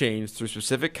only change through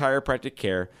specific chiropractic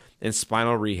care and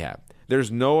spinal rehab.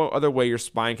 There's no other way your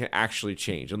spine can actually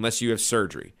change unless you have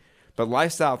surgery. But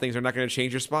lifestyle things are not going to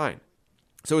change your spine.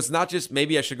 So it's not just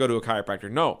maybe I should go to a chiropractor.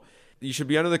 No, you should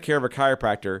be under the care of a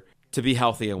chiropractor to be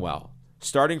healthy and well,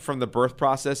 starting from the birth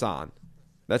process on.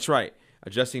 That's right.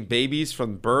 Adjusting babies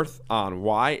from birth on.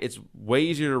 Why? It's way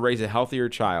easier to raise a healthier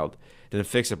child than to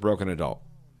fix a broken adult.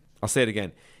 I'll say it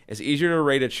again. It's easier to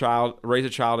raise a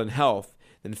child in health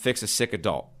than to fix a sick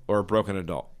adult or a broken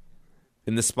adult.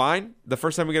 In the spine, the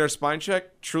first time we get our spine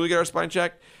checked, truly get our spine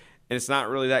checked, and it's not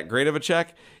really that great of a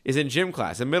check, is in gym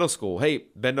class, in middle school. Hey,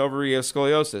 bend over, you have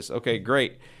scoliosis. Okay,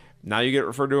 great. Now you get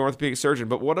referred to an orthopedic surgeon.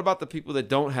 But what about the people that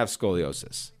don't have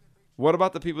scoliosis? What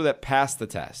about the people that pass the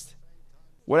test?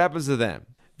 What happens to them?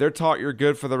 They're taught you're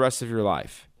good for the rest of your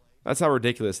life. That's how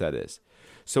ridiculous that is.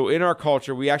 So in our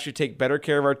culture, we actually take better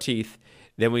care of our teeth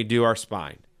than we do our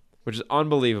spine, which is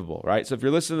unbelievable, right? So if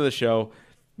you're listening to the show,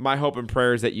 my hope and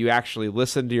prayer is that you actually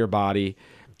listen to your body.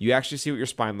 You actually see what your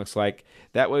spine looks like.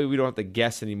 That way we don't have to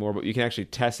guess anymore, but you can actually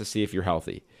test to see if you're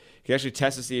healthy. You can actually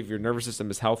test to see if your nervous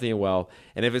system is healthy and well.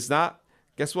 And if it's not,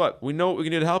 guess what? We know what we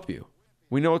can do to help you.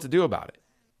 We know what to do about it.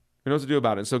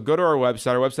 And so go to our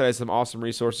website. Our website has some awesome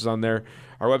resources on there.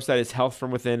 Our website is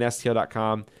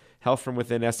healthfromwithinstl.com,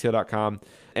 healthfromwithinstl.com.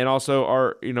 And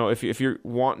also if you're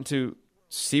wanting to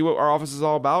see what our office is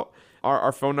all about,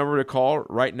 our phone number to call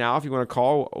right now, if you want to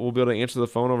call, we'll be able to answer the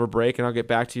phone over break, and I'll get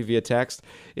back to you via text,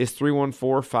 is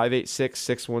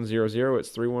 314-586-6100.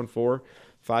 It's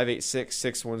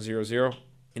 314-586-6100.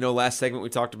 Last segment we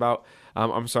talked about, in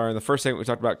the first segment we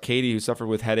talked about Katie, who suffered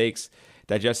with headaches,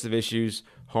 digestive issues,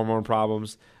 hormone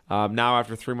problems. Now,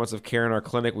 after 3 months of care in our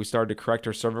clinic, we started to correct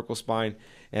her cervical spine,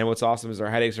 and what's awesome is our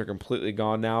headaches are completely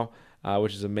gone now,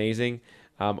 which is amazing.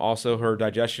 Also, her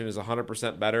digestion is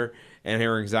 100% better, and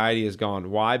her anxiety is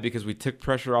gone. Why? Because we took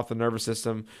pressure off the nervous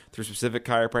system through specific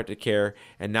chiropractic care,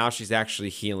 and now she's actually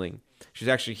healing. She's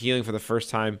actually healing for the first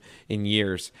time in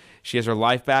years. She has her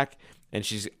life back, and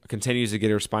she continues to get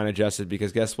her spine adjusted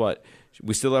because guess what?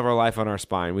 We still have our life on our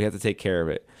spine. We have to take care of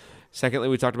it. Secondly,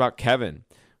 we talked about Kevin.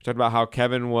 We talked about how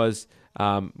Kevin was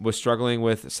struggling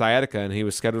with sciatica, and he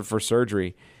was scheduled for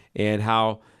surgery, and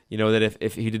how that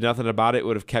if he did nothing about it, it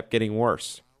would have kept getting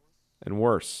worse and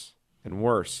worse and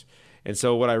worse. And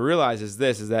so what I realized is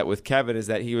that with Kevin is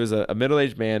that he was a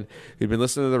middle-aged man who'd been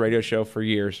listening to the radio show for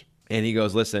years. And he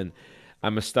goes, listen,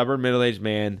 I'm a stubborn middle-aged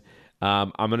man.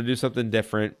 I'm going to do something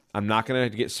different. I'm not going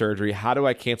to get surgery. How do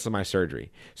I cancel my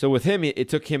surgery? So with him, it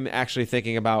took him actually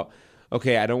thinking about,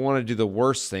 okay, I don't want to do the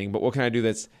worst thing, but what can I do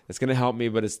that's going to help me,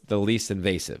 but it's the least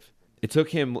invasive? It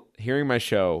took him hearing my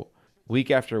show week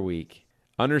after week,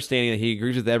 understanding that he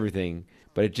agrees with everything,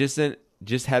 but it just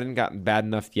hadn't gotten bad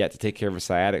enough yet to take care of a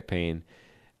sciatic pain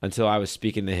until I was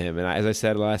speaking to him. And as I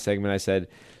said last segment, I said,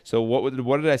 so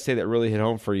what did I say that really hit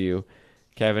home for you,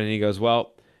 Kevin? And he goes,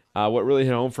 well, what really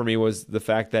hit home for me was the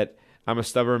fact that I'm a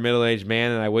stubborn middle-aged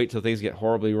man, and I wait till things go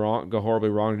horribly wrong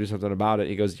to do something about it.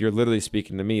 He goes, you're literally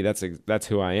speaking to me. That's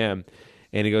who I am.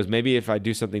 And he goes, maybe if I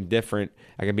do something different,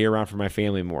 I can be around for my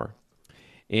family more.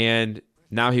 And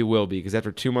now he will be, because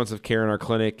after 2 months of care in our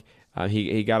clinic,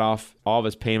 he got off all of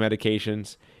his pain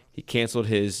medications. He canceled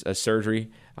his surgery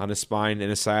on his spine, and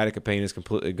his sciatica pain is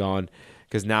completely gone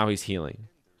because now he's healing.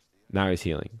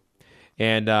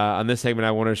 And on this segment,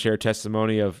 I want to share a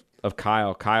testimony of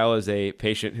Kyle. Kyle is a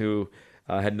patient who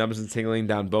had numbness and tingling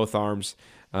down both arms.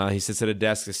 He sits at a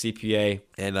desk, a CPA,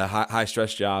 and a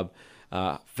high-stress job,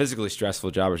 physically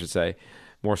stressful job, I should say,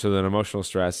 more so than emotional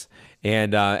stress.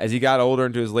 And as he got older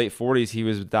into his late 40s, he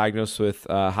was diagnosed with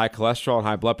high cholesterol and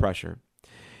high blood pressure.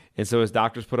 And so his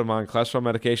doctors put him on cholesterol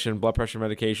medication, blood pressure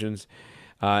medications,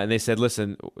 and they said,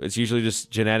 listen, it's usually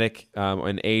just genetic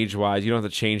and age-wise. You don't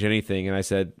have to change anything. And I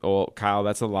said, well, Kyle,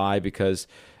 that's a lie, because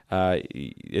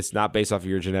it's not based off of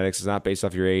your genetics. It's not based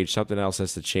off your age. Something else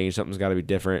has to change. Something's got to be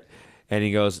different. And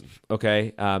he goes,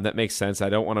 okay, that makes sense. I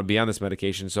don't want to be on this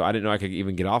medication, so I didn't know I could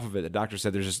even get off of it. The doctor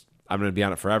said, I'm going to be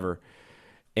on it forever.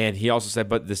 And he also said,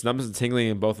 but this numbness and tingling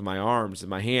in both of my arms and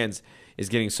my hands is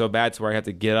getting so bad to where I have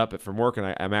to get up from work,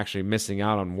 and I'm actually missing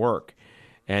out on work.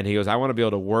 And he goes, I want to be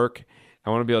able to work. I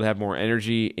want to be able to have more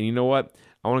energy. And you know what?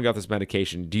 I want to get off this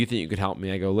medication. Do you think you could help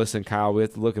me? I go, listen, Kyle, we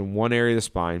have to look in one area of the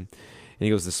spine. And he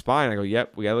goes, the spine? I go,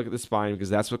 yep, we got to look at the spine, because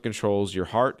that's what controls your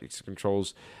heart. It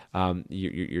controls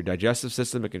your digestive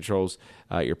system. It controls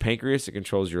your pancreas. It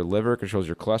controls your liver. It controls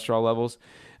your cholesterol levels.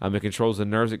 It controls the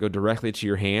nerves that go directly to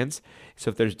your hands. So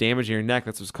if there's damage in your neck,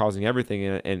 that's what's causing everything.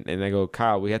 And I go,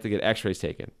 Kyle, we have to get x-rays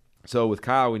taken. So with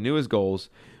Kyle, we knew his goals.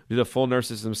 We did a full nerve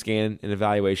system scan and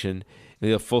evaluation. We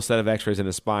did a full set of x-rays in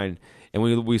his spine. And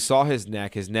we saw his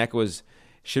neck. His neck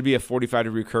should be a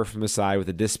 45-degree curve from the side with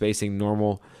the disc spacing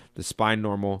normal, the spine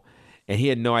normal. And he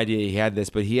had no idea he had this,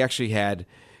 but he actually had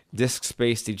disc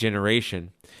space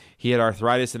degeneration. He had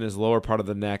arthritis in his lower part of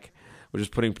the neck, which was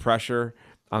putting pressure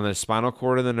on the spinal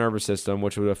cord and the nervous system,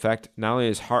 which would affect not only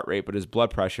his heart rate, but his blood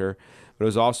pressure. But it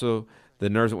was also the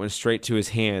nerves that went straight to his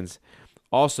hands.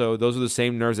 Also, those are the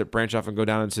same nerves that branch off and go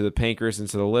down into the pancreas,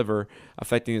 into the liver,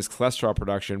 affecting his cholesterol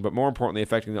production, but more importantly,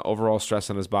 affecting the overall stress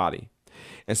on his body.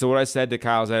 And so what I said to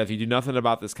Kyle is that if you do nothing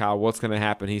about this, Kyle, what's going to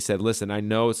happen? He said, listen, I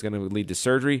know it's going to lead to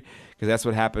surgery, because that's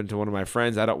what happened to one of my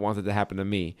friends. I don't want it to happen to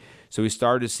me. So we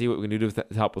started to see what we can do to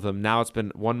help with him. Now it's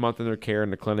been 1 month in their care in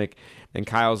the clinic, and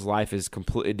Kyle's life is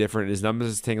completely different. His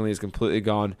numbness and tingling is completely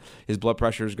gone. His blood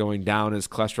pressure is going down. His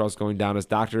cholesterol is going down. His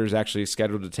doctor is actually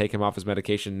scheduled to take him off his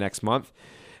medication next month.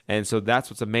 And so that's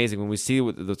what's amazing. When we see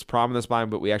the problem in the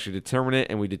spine, but we actually determine it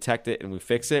and we detect it and we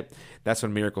fix it, that's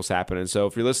when miracles happen. And so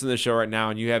if you're listening to the show right now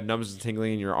and you have numbness and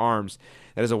tingling in your arms,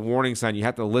 that is a warning sign. You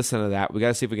have to listen to that. We got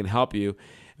to see if we can help you.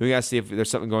 We got to see if there's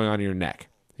something going on in your neck.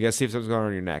 You got to see if something's going on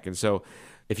in your neck. And so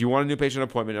if you want a new patient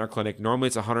appointment in our clinic, normally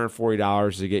it's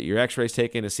 $140 to get your x-rays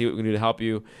taken to see what we can do to help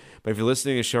you. But if you're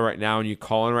listening to the show right now and you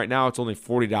call in right now, it's only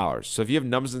 $40. So if you have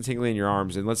numbness and tingling in your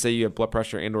arms, and let's say you have blood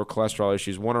pressure and or cholesterol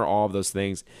issues, one or all of those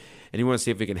things, and you want to see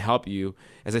if we can help you,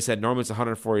 as I said, normally it's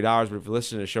 $140, but if you're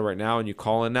listening to the show right now and you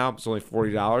call in now, it's only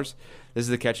 $40. This is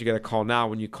the catch. You got to call now.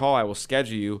 When you call, I will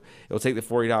schedule you. It'll take the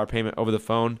 $40 payment over the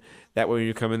phone. That way when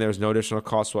you come in, there's no additional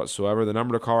cost whatsoever. The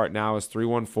number to call right now is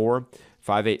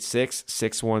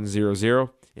 314-586-6100.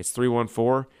 It's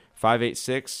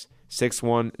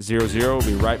 314-586-6100. We'll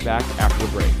be right back after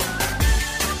the break.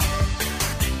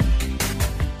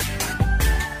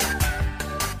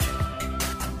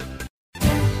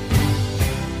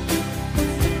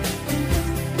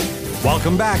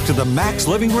 Welcome back to the Max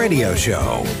Living Radio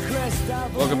Show.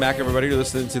 Welcome back, everybody. You're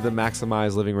listening to the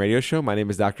Maximize Living Radio Show. My name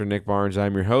is Dr. Nick Barnes.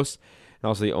 I'm your host and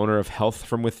also the owner of Health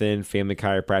From Within Family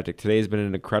Chiropractic. Today has been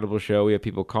an incredible show. We have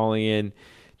people calling in,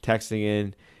 texting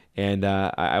in, and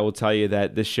I will tell you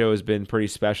that this show has been pretty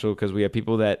special because we have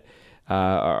people that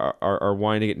are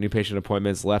wanting to get new patient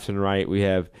appointments left and right. We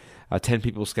have 10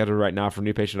 people scheduled right now for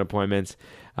new patient appointments.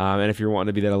 And if you're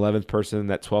wanting to be that 11th person,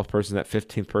 that 12th person, that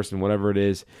 15th person, whatever it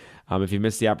is, if you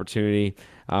missed the opportunity,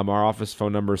 our office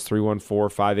phone number is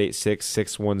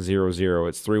 314-586-6100.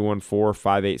 It's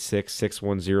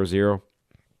 314-586-6100.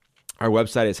 Our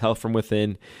website is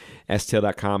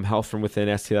healthfromwithinstl.com,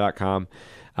 healthfromwithinstl.com.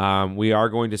 We are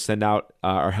going to send out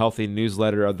our healthy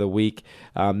newsletter of the week.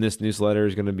 This newsletter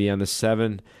is going to be on the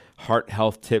 7 heart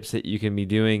health tips that you can be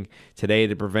doing today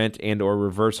to prevent and or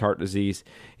reverse heart disease.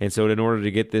 And so in order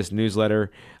to get this newsletter,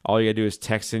 all you got to do is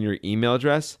text in your email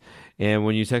address, And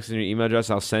when you text in your email address,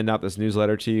 I'll send out this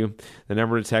newsletter to you. The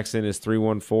number to text in is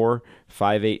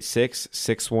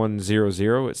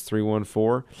 314-586-6100. It's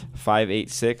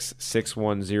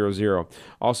 314-586-6100.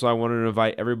 Also, I wanted to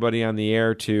invite everybody on the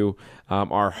air to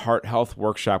our Heart Health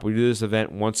Workshop. We do this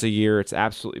event once a year. It's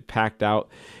absolutely packed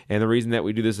out. And the reason that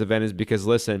we do this event is because,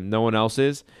 listen, no one else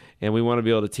is. And we want to be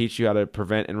able to teach you how to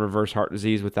prevent and reverse heart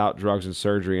disease without drugs and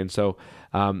surgery. And so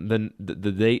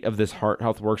the date of this Heart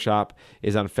Health Workshop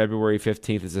is on February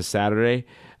 15th. It's a Saturday,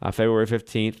 February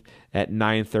 15th at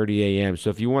 9:30 a.m. So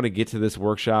if you want to get to this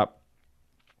workshop,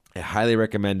 I highly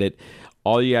recommend it.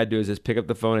 All you got to do is just pick up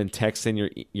the phone and text in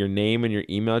your name and your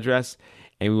email address,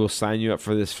 and we will sign you up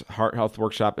for this Heart Health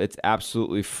Workshop. It's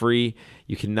absolutely free.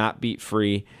 You cannot beat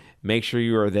free. Make sure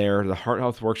you are there. The Heart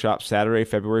Health Workshop, Saturday,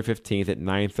 February 15th at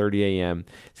 9:30 a.m.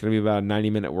 It's going to be about a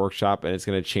 90-minute workshop, and it's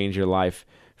going to change your life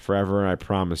forever, and I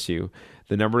promise you.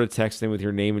 The number to text in with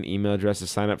your name and email address to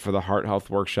sign up for the Heart Health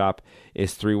Workshop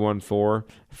is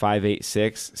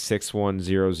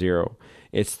 314-586-6100.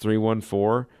 It's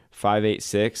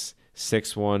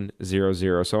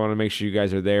 314-586-6100. So I want to make sure you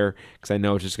guys are there because I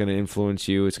know it's just going to influence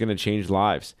you. It's going to change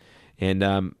lives. And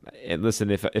listen,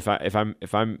 if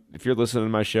you're listening to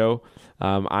my show,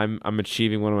 I'm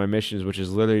achieving one of my missions, which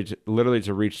is literally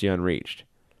to reach the unreached.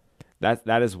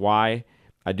 That is why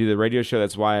I do the radio show.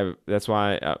 That's why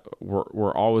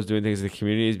we're always doing things in the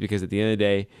communities, because at the end of the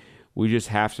day, we just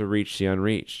have to reach the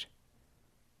unreached.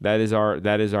 That is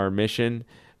our mission.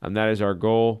 That is our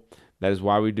goal. That is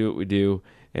why we do what we do.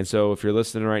 And so if you're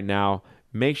listening right now,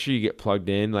 make sure you get plugged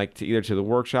in, like to either to the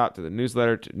workshop, to the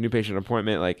newsletter, to new patient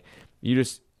appointment. Like you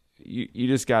just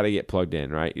got to get plugged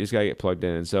in, right? You just got to get plugged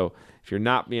in. And so if you're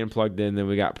not being plugged in, then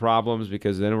we got problems,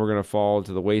 because then we're going to fall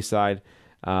to the wayside.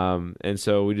 And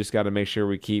so we just got to make sure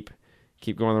we keep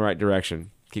going the right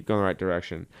direction. Keep going the right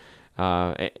direction.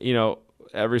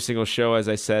 Every single show, as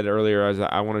I said earlier,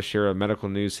 I want to share a medical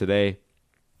news today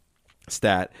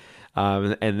stat.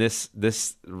 And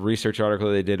this research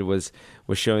article they did was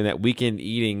showing that weekend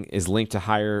eating is linked to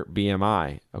higher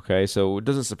BMI. Okay, so it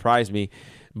doesn't surprise me,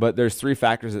 but there's 3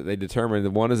 factors that they determined. The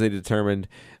one is they determined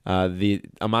the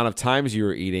amount of times you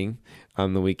were eating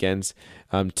on the weekends.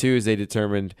 2 is they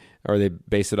determined, or they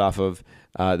based it off of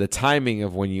the timing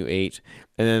of when you ate,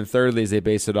 and then thirdly is they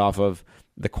based it off of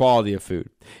the quality of food.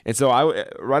 And so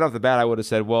right off the bat, I would have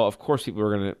said, well, of course people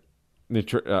are going to.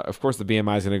 Of course, the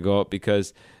BMI is going to go up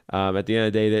because at the end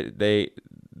of the day,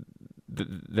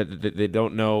 they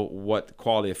don't know what the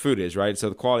quality of food is, right? So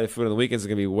the quality of food on the weekends is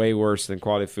going to be way worse than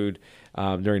quality of food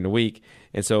during the week,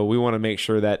 and so we want to make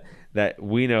sure that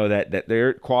we know that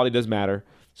their quality does matter.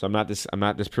 So I'm not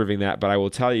disproving that, but I will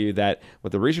tell you that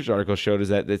what the research article showed is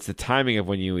that it's the timing of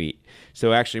when you eat.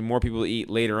 So actually more people eat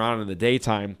later on in the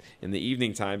daytime, in the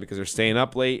evening time, because they're staying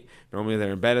up late. Normally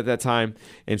they're in bed at that time.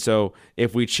 And so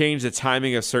if we change the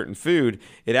timing of certain food,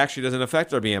 it actually doesn't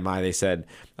affect our BMI, they said.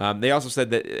 They also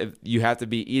said that if you have to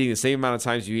be eating the same amount of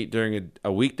times you eat during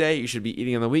a weekday, you should be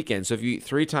eating on the weekend. So if you eat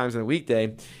 3 times in a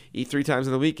weekday, eat 3 times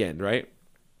in the weekend, right?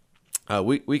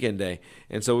 Weekend day.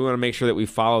 And so we want to make sure that we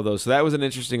follow those. So that was an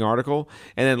interesting article.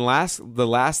 And then the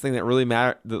last thing that really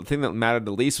mattered, the thing that mattered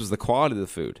the least was the quality of the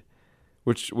food,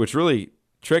 which really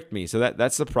tricked me. So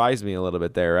that surprised me a little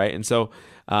bit there, right? And so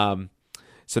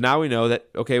now we know that,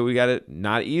 okay, we got to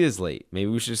not eat as late.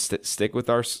 Maybe we should stick with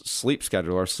our sleep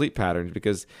schedule, our sleep patterns,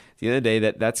 because at the end of the day,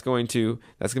 that's going to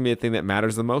be a thing that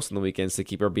matters the most on the weekends to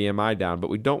keep our BMI down. But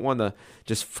we don't want to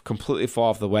just completely fall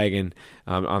off the wagon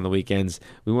on the weekends.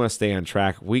 We want to stay on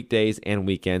track weekdays and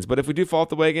weekends. But if we do fall off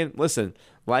the wagon, listen,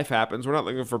 life happens. We're not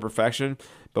looking for perfection,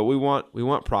 but we want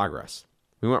progress.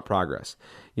 We want progress.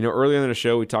 Earlier in the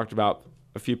show, we talked about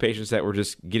a few patients that were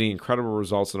just getting incredible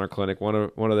results in our clinic. One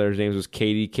of their names was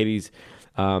Katie. Katie's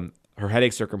her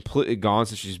headaches are completely gone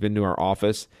since she's been to our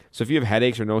office. So if you have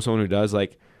headaches or know someone who does,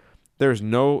 like, there's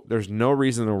no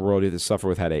reason in the world you have to suffer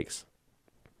with headaches.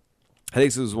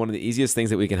 Headaches is one of the easiest things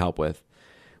that we can help with.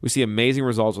 We see amazing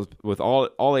results with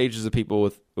all ages of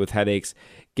people with headaches,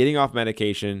 getting off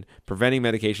medication, preventing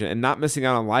medication, and not missing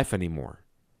out on life anymore.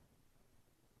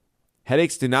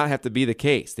 Headaches do not have to be the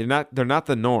case. They're not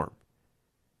the norm.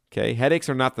 Okay, headaches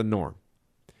are not the norm.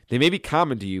 They may be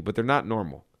common to you, but they're not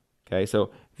normal. Okay,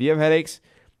 so if you have headaches,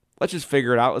 let's just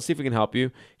figure it out. Let's see if we can help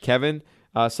you. Kevin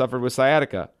suffered with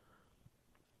sciatica.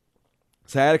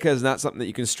 Sciatica is not something that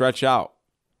you can stretch out.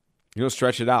 You don't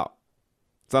stretch it out.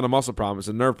 It's not a muscle problem. It's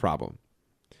a nerve problem.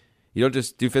 You don't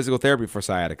just do physical therapy for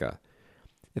sciatica.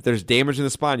 If there's damage in the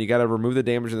spine, you got to remove the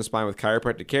damage in the spine with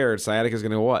chiropractic care, and sciatica is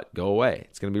going to what? Go away.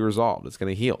 It's going to be resolved. It's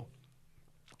going to heal.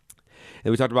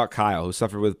 And we talked about Kyle, who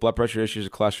suffered with blood pressure issues,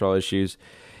 cholesterol issues,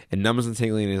 and numbness and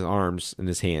tingling in his arms and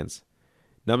his hands.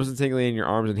 Numbness and tingling in your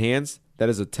arms and hands, that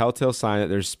is a telltale sign that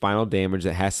there's spinal damage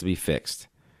that has to be fixed.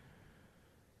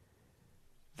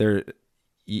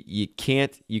 You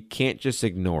can't just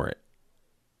ignore it.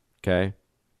 Okay?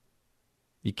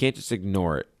 You can't just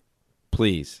ignore it.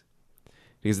 Please.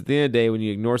 Because at the end of the day, when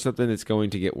you ignore something, it's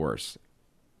going to get worse.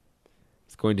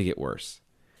 It's going to get worse.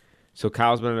 So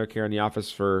Kyle's been under care in the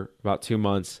office for about 2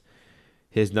 months.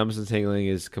 His numbness and tingling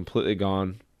is completely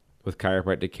gone with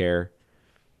chiropractic care.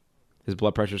 His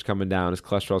blood pressure's coming down. His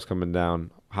cholesterol's coming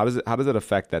down. How does it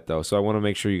affect that, though? So I want to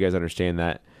make sure you guys understand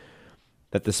that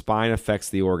the spine affects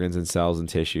the organs and cells and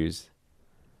tissues.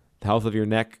 The health of your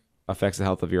neck affects the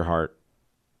health of your heart.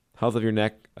 Health of your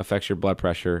neck affects your blood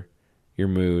pressure, your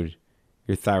mood,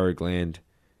 your thyroid gland,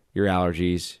 your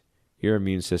allergies, your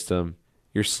immune system,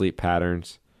 your sleep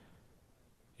patterns,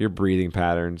 your breathing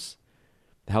patterns.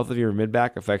 The health of your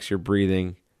mid-back affects your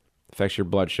breathing, affects your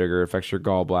blood sugar, affects your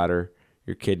gallbladder,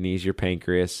 your kidneys, your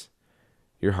pancreas,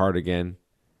 your heart again.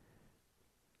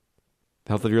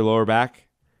 The health of your lower back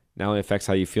not only affects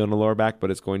how you feel in the lower back, but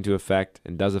it's going to affect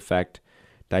and does affect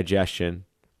digestion,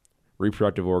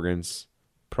 reproductive organs,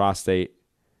 prostate,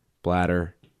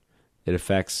 bladder. It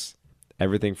affects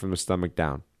everything from the stomach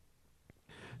down.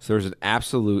 So there's an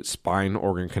absolute spine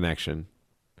organ connection.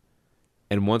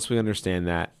 And once we understand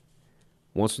that,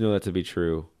 once we know that to be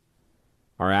true,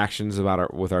 our actions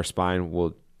with our spine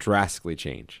will drastically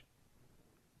change.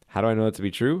 How do I know that to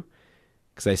be true?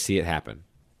 Because I see it happen.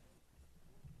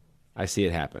 I see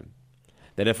it happen.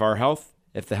 That if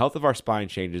the health of our spine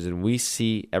changes and we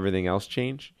see everything else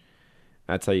change,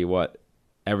 I tell you what,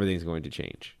 everything's going to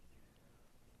change.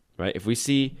 Right? If we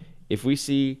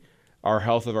see our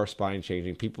health of our spine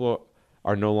changing, people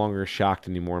are no longer shocked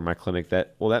anymore in my clinic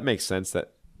that makes sense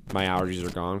that my allergies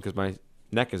are gone because my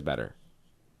neck is better.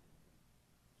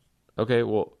 Okay,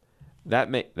 well, that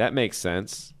makes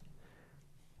sense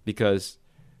because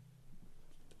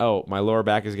my lower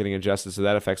back is getting adjusted, so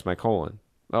that affects my colon.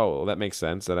 Oh, well, that makes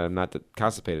sense that I'm not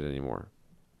constipated anymore.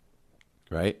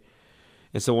 Right?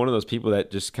 And so one of those people that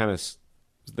just kind of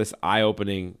this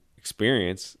eye-opening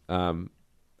experience,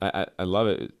 I love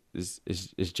it,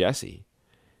 is Jesse.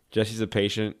 Jesse's a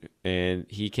patient, and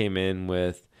he came in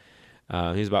with,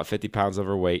 he's about 50 pounds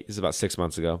overweight. This is about 6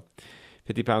 months ago.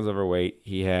 50 pounds overweight.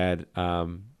 He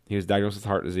was diagnosed with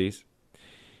heart disease.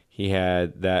 He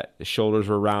had his shoulders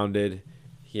were rounded.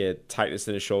 He had tightness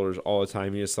in his shoulders all the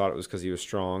time. He just thought it was because he was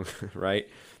strong, right?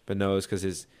 But no, it's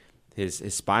because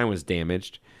his spine was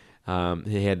damaged.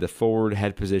 He had the forward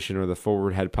head position or the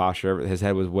forward head posture. His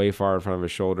head was way far in front of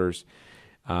his shoulders,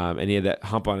 and he had that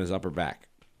hump on his upper back.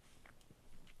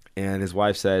 And his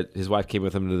wife came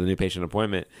with him to the new patient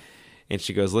appointment, and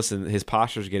she goes, "Listen, his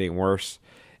posture's getting worse.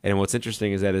 And what's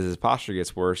interesting is that as his posture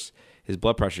gets worse, his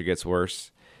blood pressure gets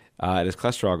worse, and his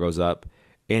cholesterol goes up,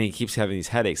 and he keeps having these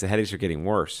headaches. The headaches are getting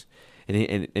worse."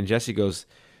 And Jesse goes,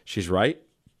 "She's right.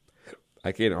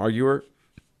 I can't argue her."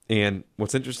 And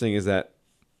what's interesting is that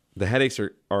the headaches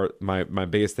are my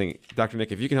biggest thing. Dr.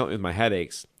 Nick, if you can help me with my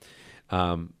headaches,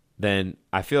 then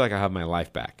I feel like I have my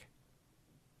life back.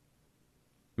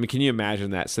 I mean, can you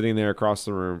imagine that, sitting there across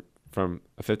the room from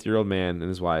a 50-year-old man and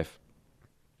his wife,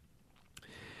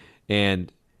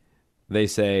 and they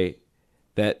say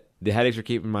that the headaches are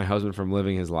keeping my husband from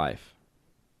living his life?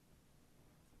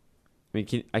 I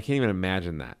mean, I can't even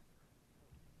imagine that.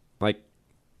 Like,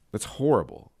 that's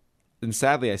horrible. And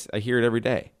sadly, I hear it every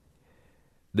day.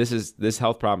 This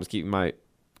health problem is keeping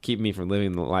me from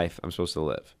living the life I'm supposed to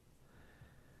live.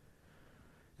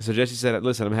 So Jesse said,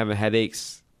 "Listen, I'm having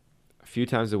headaches a few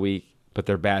times a week, but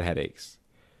they're bad headaches.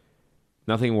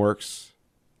 Nothing works.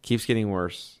 Keeps getting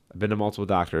worse. I've been to multiple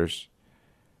doctors.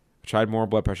 I tried more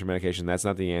blood pressure medication. That's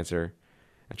not the answer.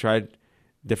 I tried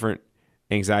different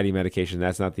anxiety medication.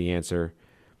 That's not the answer."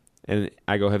 And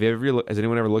I go, has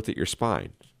anyone ever looked at your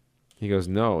spine? He goes,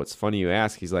 "No, it's funny you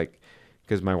ask." He's like,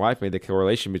 "Because my wife made the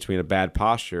correlation between a bad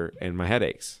posture and my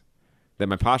headaches. That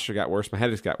my posture got worse, my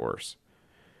headaches got worse."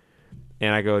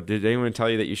 And I go, "Did anyone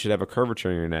tell you that you should have a curvature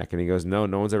in your neck?" And he goes, no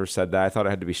one's ever said that. I thought it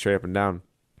had to be straight up and down."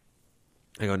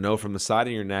 I go, "No, from the side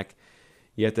of your neck,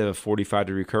 you have to have a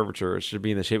 45-degree curvature. It should be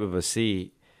in the shape of a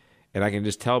C. And I can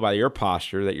just tell by your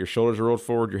posture that your shoulders are rolled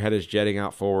forward, your head is jetting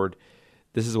out forward.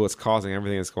 This is what's causing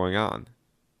everything that's going on."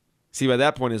 See, by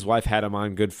that point, his wife had him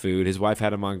on good food. His wife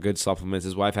had him on good supplements.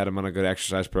 His wife had him on a good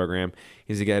exercise program.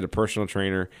 He's had a personal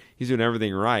trainer. He's doing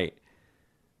everything right.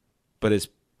 But his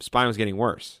spine was getting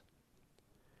worse.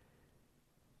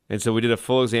 And so we did a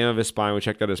full exam of his spine. We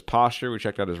checked out his posture. We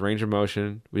checked out his range of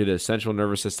motion. We did a central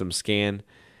nervous system scan,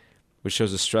 which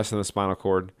shows the stress on the spinal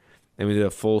cord. And we did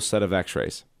a full set of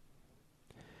x-rays.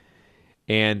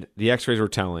 And the x-rays were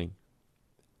telling.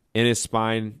 in his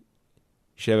spine.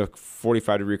 He should have a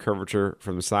 45-degree curvature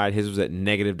from the side. His was at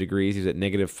negative degrees. He was at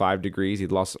negative 5 degrees.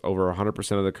 He'd lost over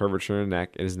 100% of the curvature in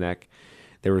his neck.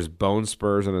 There was bone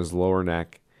spurs on his lower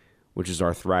neck, which is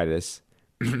arthritis.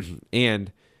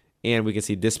 and we can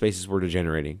see disc spaces were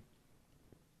degenerating.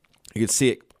 You could see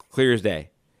it clear as day.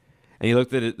 And he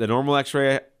looked at the normal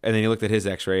x-ray, and then he looked at his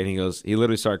x-ray, and he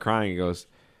literally started crying. He goes,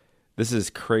 "This is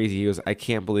crazy." He goes, "I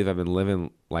can't believe I've been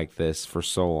living like this for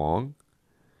so long."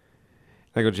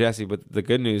 And I go, "Jesse, but the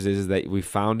good news is that we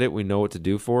found it, we know what to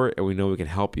do for it, and we know we can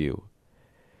help you.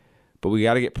 But we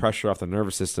got to get pressure off the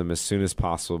nervous system as soon as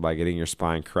possible by getting your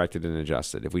spine corrected and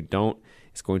adjusted. If we don't,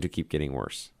 it's going to keep getting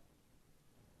worse."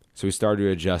 So we started to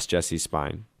adjust Jesse's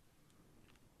spine.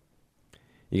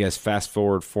 You guys fast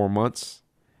forward 4 months.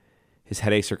 His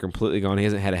headaches are completely gone. He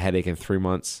hasn't had a headache in 3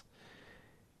 months.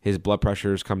 His blood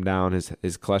pressure's come down.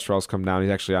 His cholesterol's come down.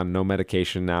 He's actually on no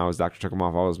medication now. His doctor took him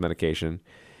off all his medication.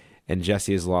 And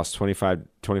Jesse has lost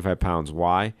 25 pounds.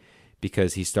 Why?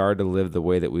 Because he started to live the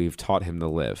way that we've taught him to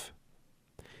live.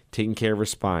 Taking care of his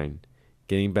spine,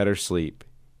 getting better sleep,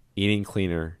 eating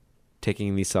cleaner,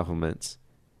 taking these supplements,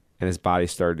 and his body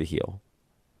started to heal.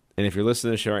 And if you're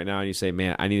listening to the show right now and you say,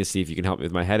 "Man, I need to see if you can help me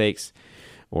with my headaches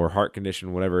or heart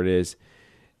condition, whatever it is,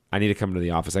 I need to come to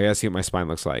the office. I got to see what my spine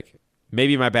looks like.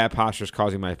 Maybe my bad posture is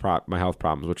causing my health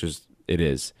problems," which it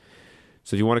is.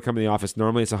 So if you want to come to the office,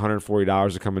 normally it's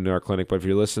 $140 to come into our clinic. But if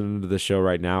you're listening to the show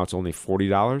right now, it's only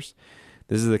 $40.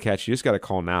 This is the catch. You just got to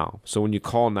call now. So when you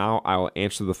call now, I will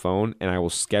answer the phone and I will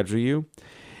schedule you.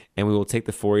 And we will take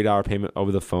the $40 payment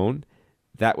over the phone.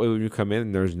 That way when you come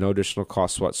in, there's no additional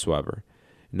cost whatsoever.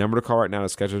 Number to call right now to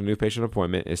schedule a new patient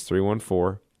appointment is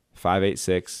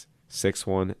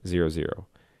 314-586-6100.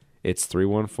 It's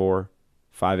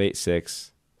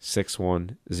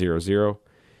 314-586-6100.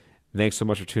 Thanks so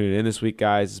much for tuning in this week,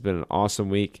 guys. It's been an awesome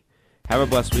week. Have a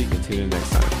blessed week and tune in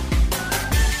next time.